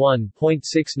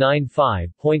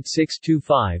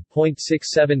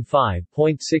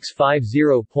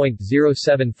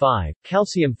D01.695.625.675.650.075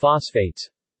 calcium phosphates.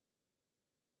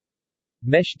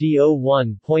 MeSH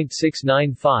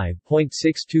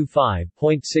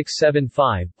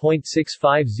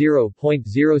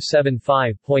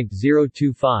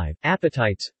D01.695.625.675.650.075.025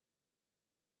 apatites.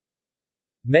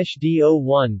 MeSH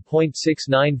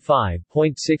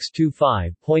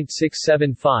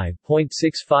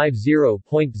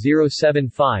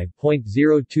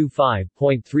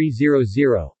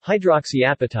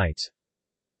hydroxyapatites.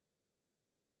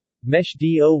 MeSH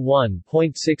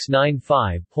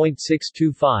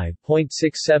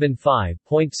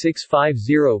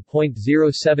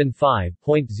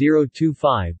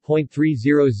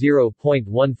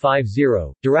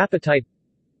durapatite.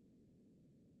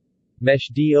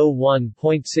 MeSH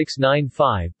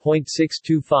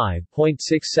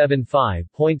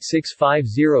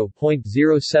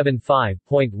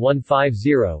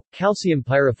D01.695.625.675.650.075.150 calcium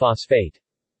pyrophosphate.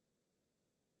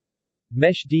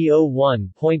 MeSH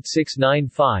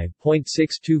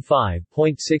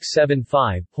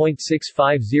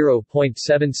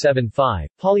D01.695.625.675.650.775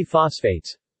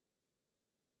 polyphosphates.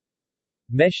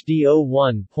 MeSH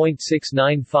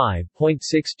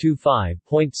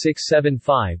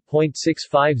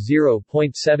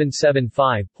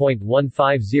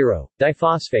D01.695.625.675.650.775.150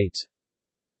 diphosphates.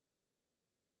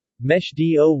 MeSH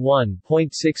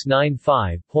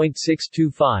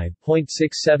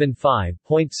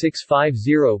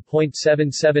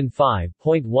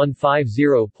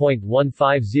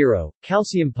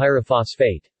calcium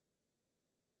pyrophosphate.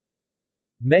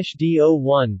 MeSH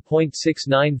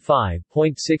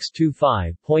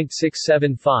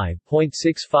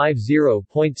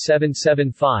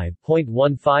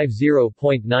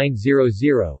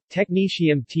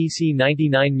technetium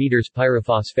Tc99 meters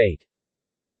pyrophosphate.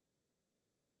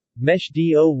 MeSH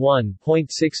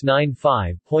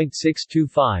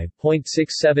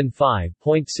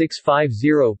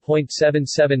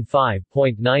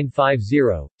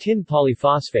D01.695.625.675.650.775.950 tin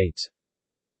polyphosphates.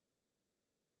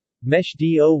 MeSH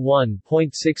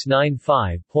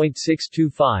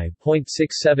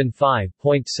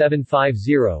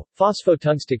D01.695.625.675.750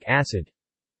 phosphotungstic acid.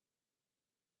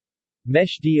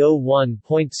 MeSH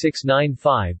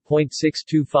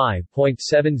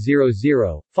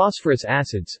D01.695.625.700 phosphorus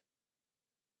acids.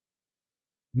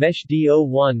 MeSH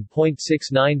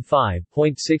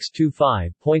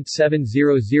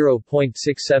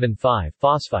D01.695.625.700.675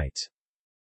 phosphites.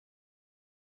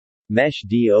 MeSH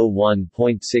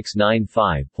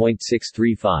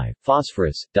D01.695.635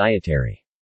 phosphorus, dietary.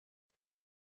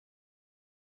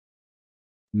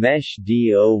 MeSH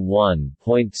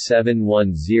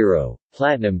D01.710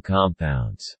 platinum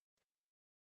compounds.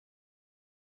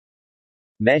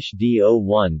 MeSH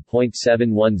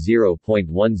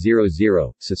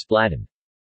D01.710.100 cisplatin.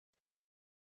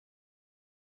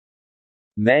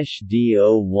 MeSH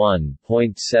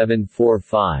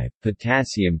D01.745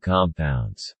 potassium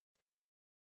compounds.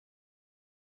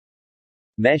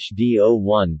 MeSH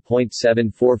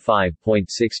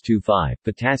D01.745.625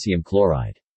 potassium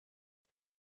chloride.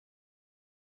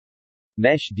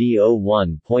 MeSH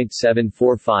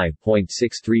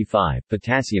D01.745.635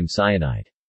 potassium cyanide.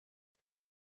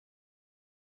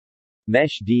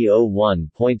 MeSH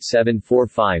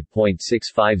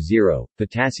D01.745.650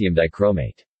 potassium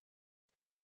dichromate.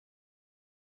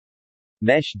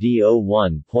 MeSH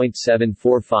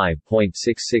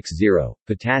D01.745.660,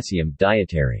 potassium,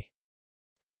 dietary.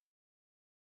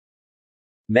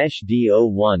 MeSH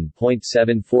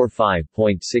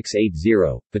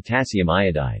D01.745.680, potassium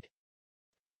iodide.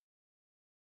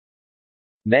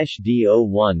 MeSH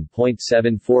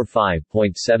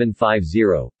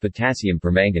D01.745.750, potassium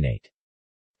permanganate.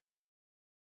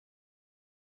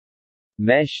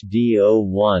 MeSH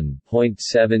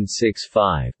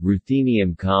D01.765,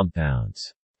 ruthenium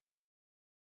compounds.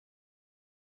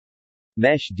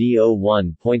 MeSH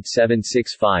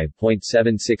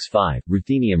D01.765.765,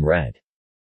 ruthenium red.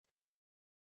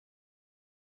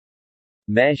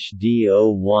 MeSH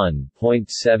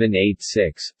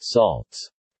D01.786, salts.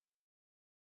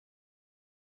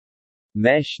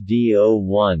 MeSH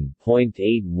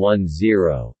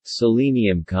D01.810,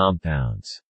 selenium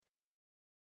compounds.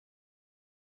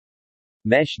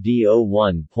 MeSH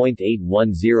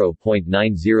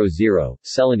D01.810.900,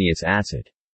 selenious acid.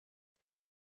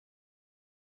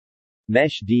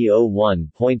 MeSH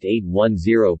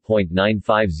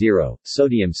D01.810.950,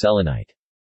 sodium selenite.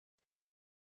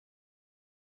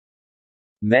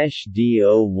 MeSH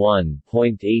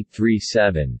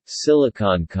D01.837,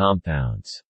 silicon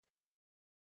compounds.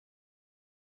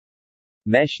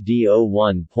 MeSH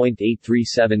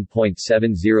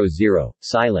D01.837.700,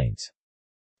 silanes.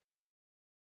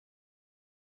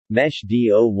 MeSH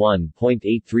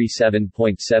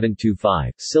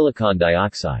D01.837.725, silicon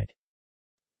dioxide.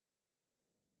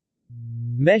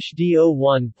 MeSH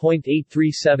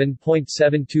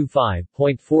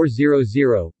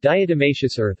D01.837.725.400,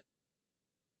 diatomaceous earth.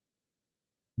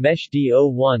 MeSH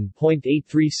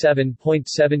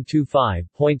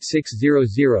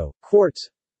D01.837.725.600, quartz.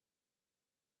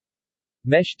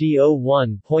 MeSH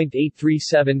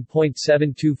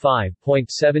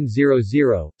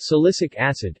D01.837.725.700, silicic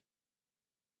acid.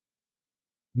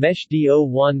 MeSH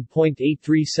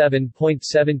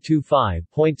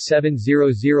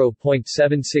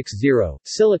D01.837.725.700.760,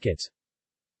 silicates.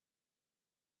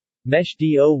 MeSH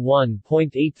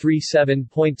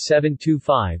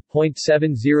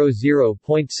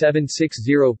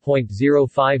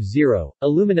D01.837.725.700.760.050,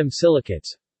 aluminum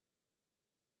silicates.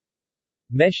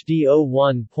 MeSH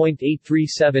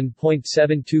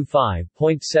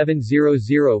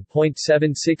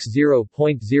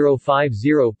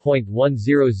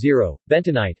D01.837.725.700.760.050.100,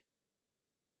 bentonite.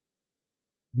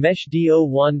 MeSH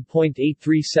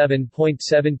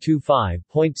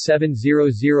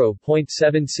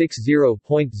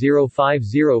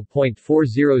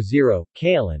D01.837.725.700.760.050.400,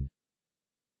 kaolin.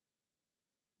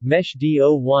 MeSH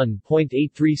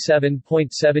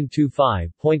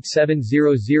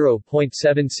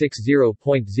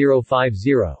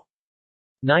D01.837.725.700.760.050.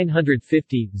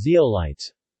 950,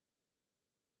 zeolites.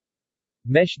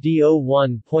 MeSH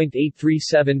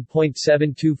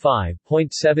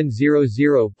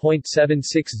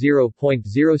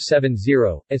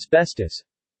D01.837.725.700.760.070, asbestos.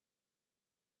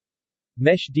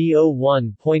 MeSH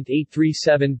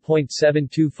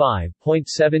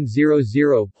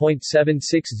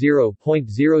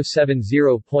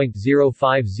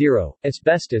D01.837.725.700.760.070.050,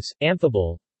 asbestos,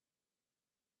 amphibole.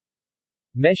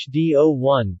 MeSH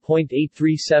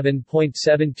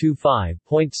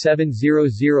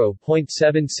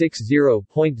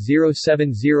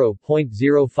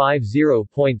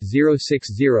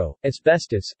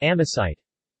asbestos, amosite.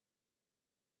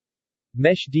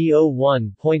 MeSH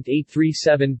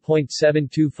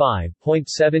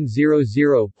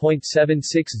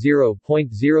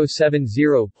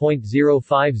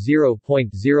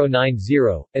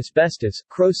asbestos,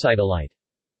 crocitolite.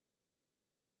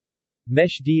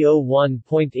 MeSH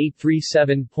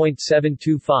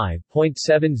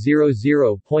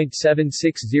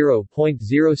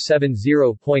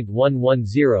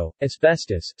D01.837.725.700.760.070.110,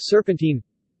 asbestos, serpentine.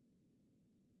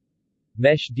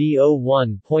 MeSH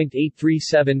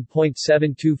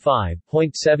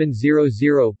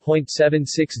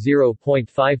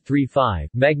D01.837.725.700.760.535,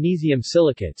 magnesium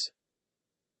silicates.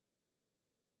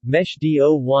 MeSH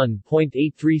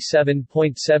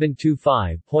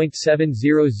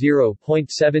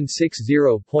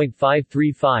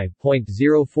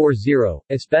D01.837.725.700.760.535.040,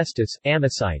 asbestos,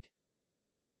 amosite.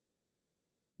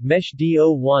 MeSH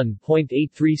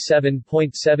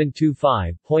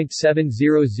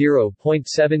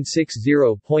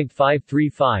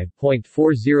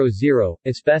D01.837.725.700.760.535.400,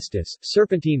 asbestos,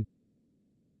 serpentine.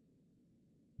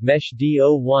 MeSH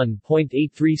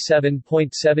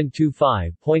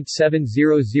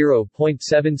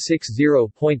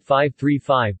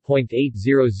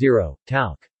D01.837.725.700.760.535.800,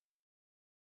 talc.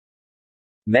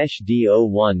 MeSH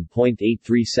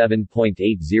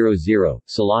D01.837.800,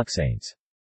 siloxanes.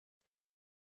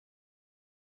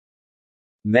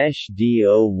 MeSH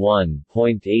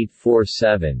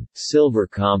D01.847, silver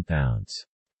compounds.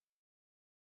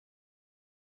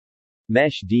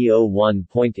 MeSH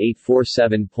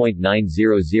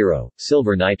D01.847.900,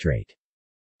 silver nitrate.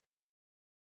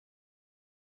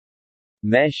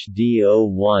 MeSH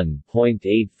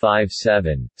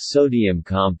D01.857, sodium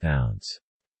compounds.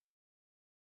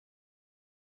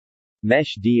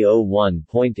 MeSH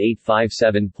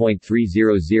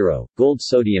D01.857.300, gold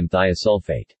sodium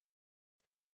thiosulfate.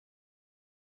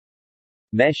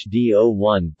 MeSH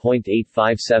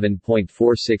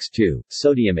D01.857.462,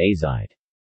 sodium azide.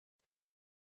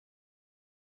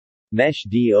 MeSH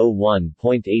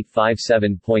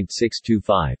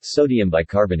D01.857.625, sodium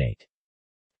bicarbonate.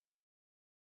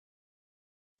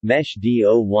 MeSH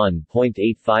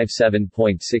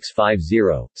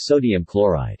D01.857.650, sodium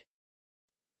chloride.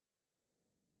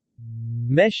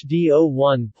 MeSH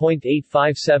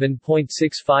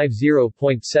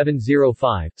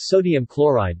D01.857.650.705, sodium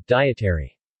chloride,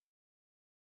 dietary.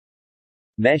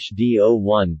 MeSH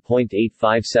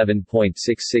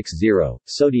D01.857.660,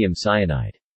 sodium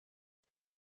cyanide.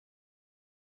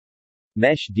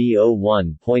 MeSH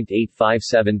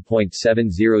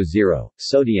D01.857.700,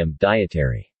 sodium,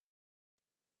 dietary.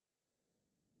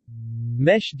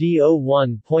 MeSH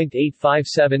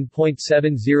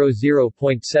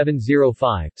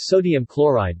D01.857.700.705, sodium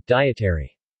chloride,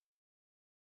 dietary.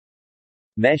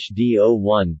 MeSH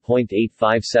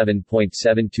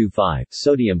D01.857.725,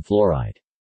 sodium fluoride.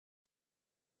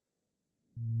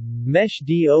 MeSH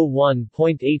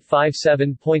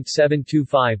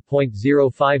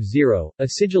D01.857.725.050,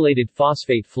 acidulated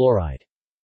phosphate fluoride.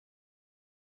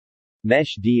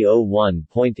 MeSH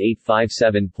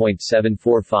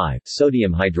D01.857.745,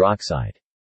 sodium hydroxide.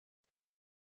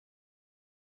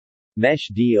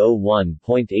 MeSH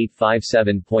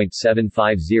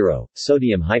D01.857.750,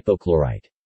 sodium hypochlorite.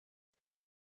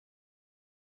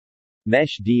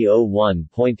 MeSH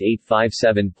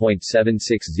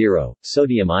D01.857.760,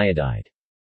 sodium iodide.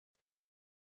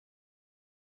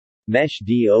 MeSH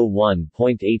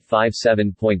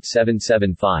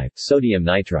D01.857.775, sodium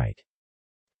nitrite.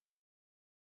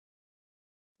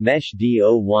 MeSH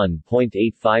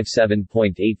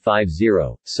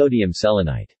D01.857.850, sodium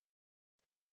selenite.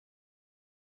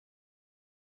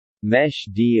 MeSH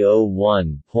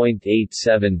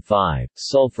D01.875,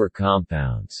 sulfur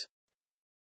compounds.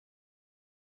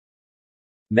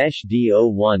 MeSH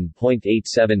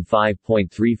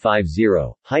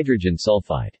D01.875.350, hydrogen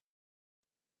sulfide.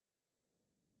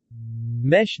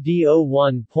 MeSH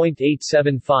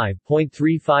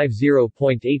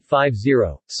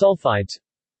D01.875.350.850, sulfides.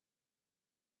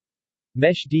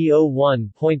 MeSH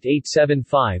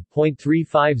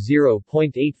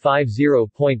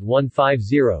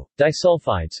D01.875.350.850.150,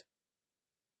 disulfides.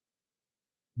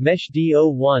 MeSH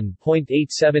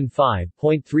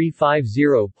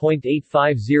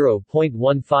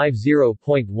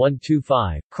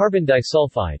D01.875.350.850.150.125, carbon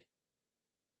disulfide.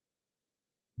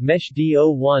 MeSH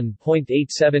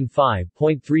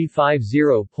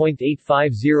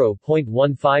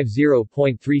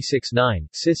D01.875.350.850.150.369,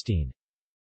 cysteine.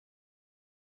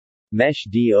 MeSH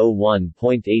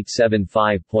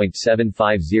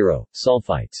D01.875.750,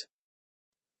 sulfites.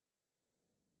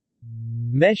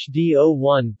 MeSH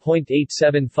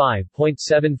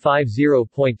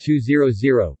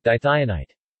D01.875.750.200,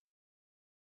 dithionite.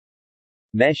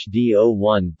 MeSH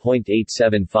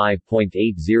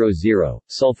D01.875.800,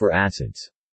 sulfur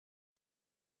acids.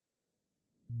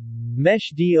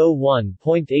 MeSH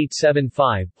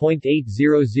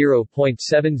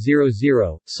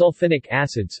D01.875.800.700, sulfinic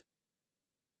acids.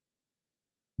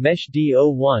 MeSH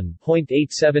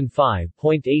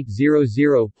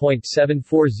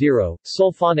D01.875.800.740,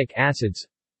 sulfonic acids.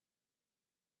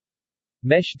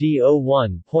 MeSH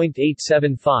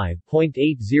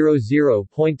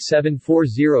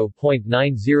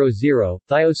D01.875.800.740.900,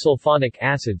 thiosulfonic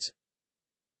acids.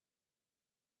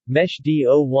 MeSH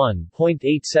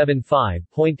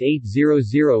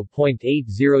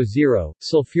D01.875.800.800,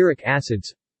 sulfuric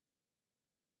acids.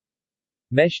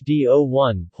 MeSH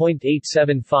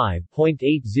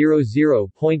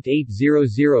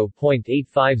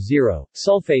D01.875.800.800.850,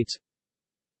 sulfates.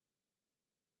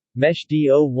 MeSH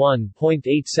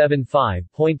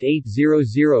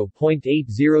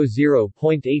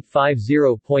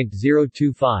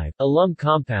D01.875.800.800.850.025, alum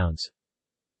compounds.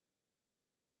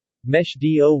 MeSH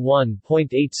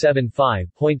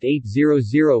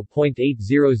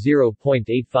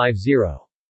D01.875.800.800.850,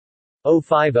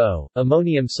 O50,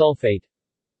 ammonium sulfate.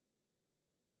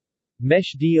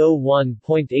 MeSH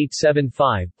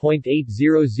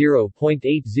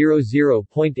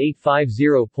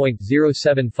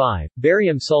D01.875.800.800.850.075,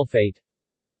 barium sulfate.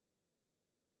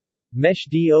 MeSH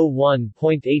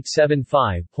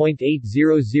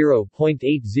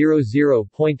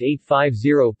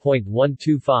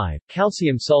D01.875.800.800.850.125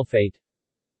 calcium sulfate.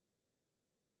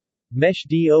 MeSH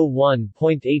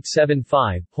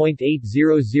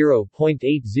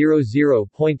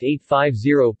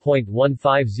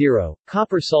D01.875.800.850.150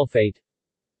 copper sulfate.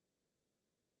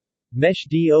 MeSH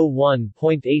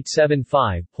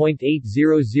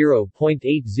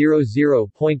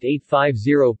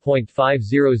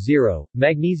D01.875.800.850.850.500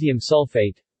 magnesium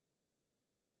sulfate.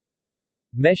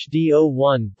 MeSH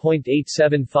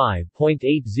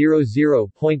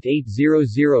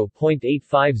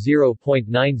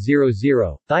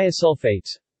D01.875.800.800.850.900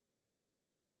 thiosulfates.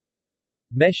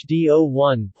 MeSH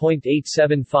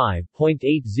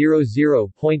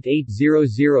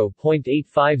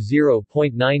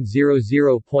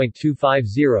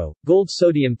D01.875.800.850.900.250 gold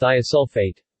sodium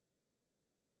thiosulfate.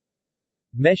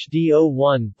 MeSH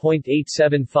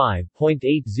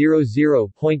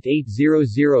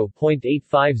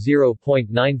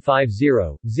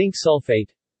D01.875.800.800.850.950 zinc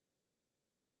sulfate.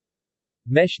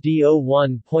 MeSH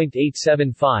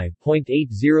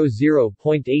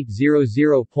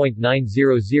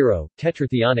D01.875.800.800.900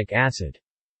 tetrathionic acid.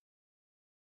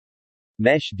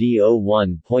 MeSH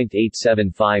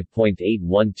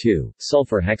D01.875.812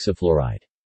 sulfur hexafluoride.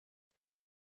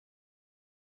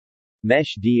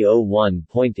 MeSH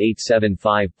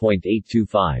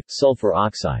D01.875.825 sulfur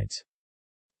oxides.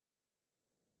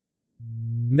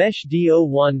 MeSH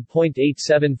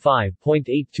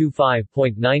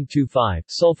D01.875.825.925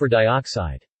 sulfur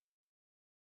dioxide.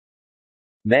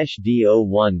 MeSH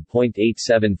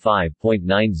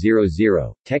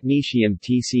D01.875.900 technetium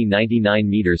Tc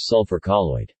 99 m sulfur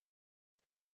colloid.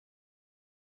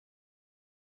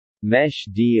 MeSH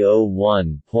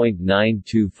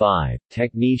D01.925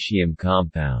 technetium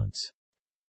compounds.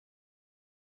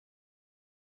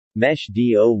 MeSH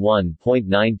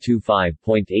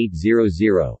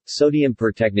D01.925.800 sodium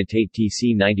pertechnetate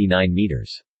Tc 99 m.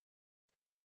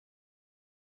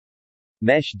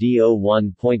 MeSH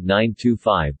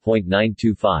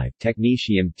D01.925.925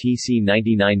 technetium Tc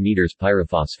 99 m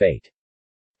pyrophosphate.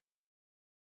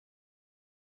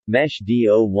 MeSH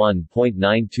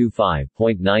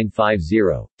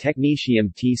D01.925.950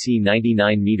 technetium Tc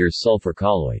 99 m sulfur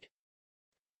colloid.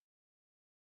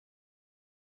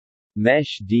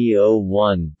 MeSH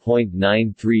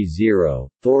D01.930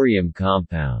 thorium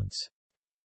compounds.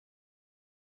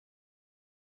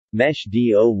 MeSH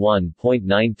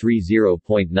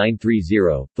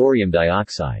D01.930.930 thorium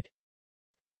dioxide.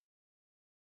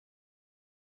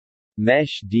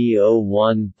 MeSH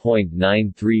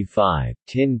D01.935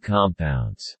 tin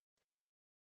compounds.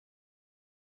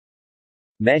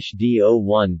 MeSH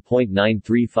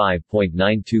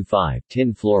D01.935.925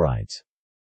 tin fluorides.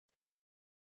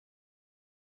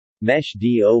 MeSH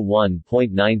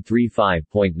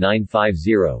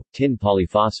D01.935.950 tin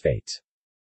polyphosphates.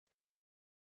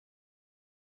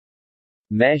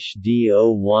 MeSH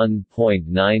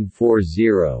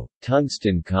D01.940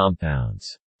 tungsten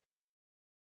compounds.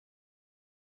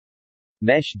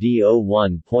 MeSH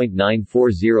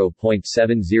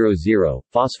D01.940.700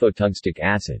 phosphotungstic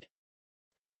acid.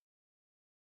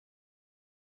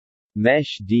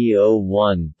 MeSH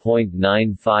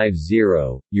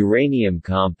D01.950 uranium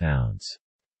compounds.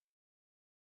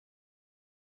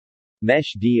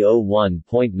 MeSH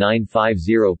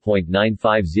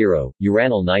D01.950.950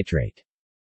 uranyl nitrate.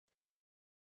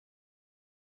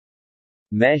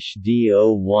 MeSH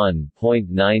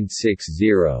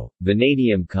D01.960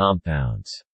 vanadium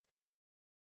compounds.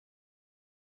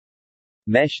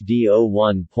 MeSH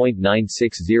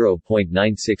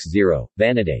D01.960.960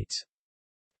 vanidates.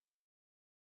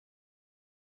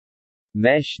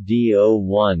 MeSH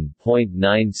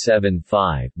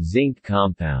D01.975 zinc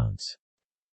compounds.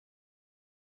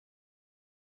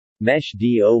 MeSH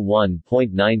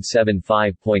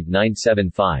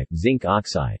D01.975.975 zinc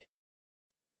oxide.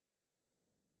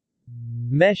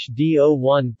 MeSH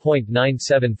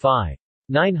D01.975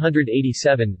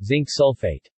 987 zinc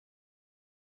sulfate.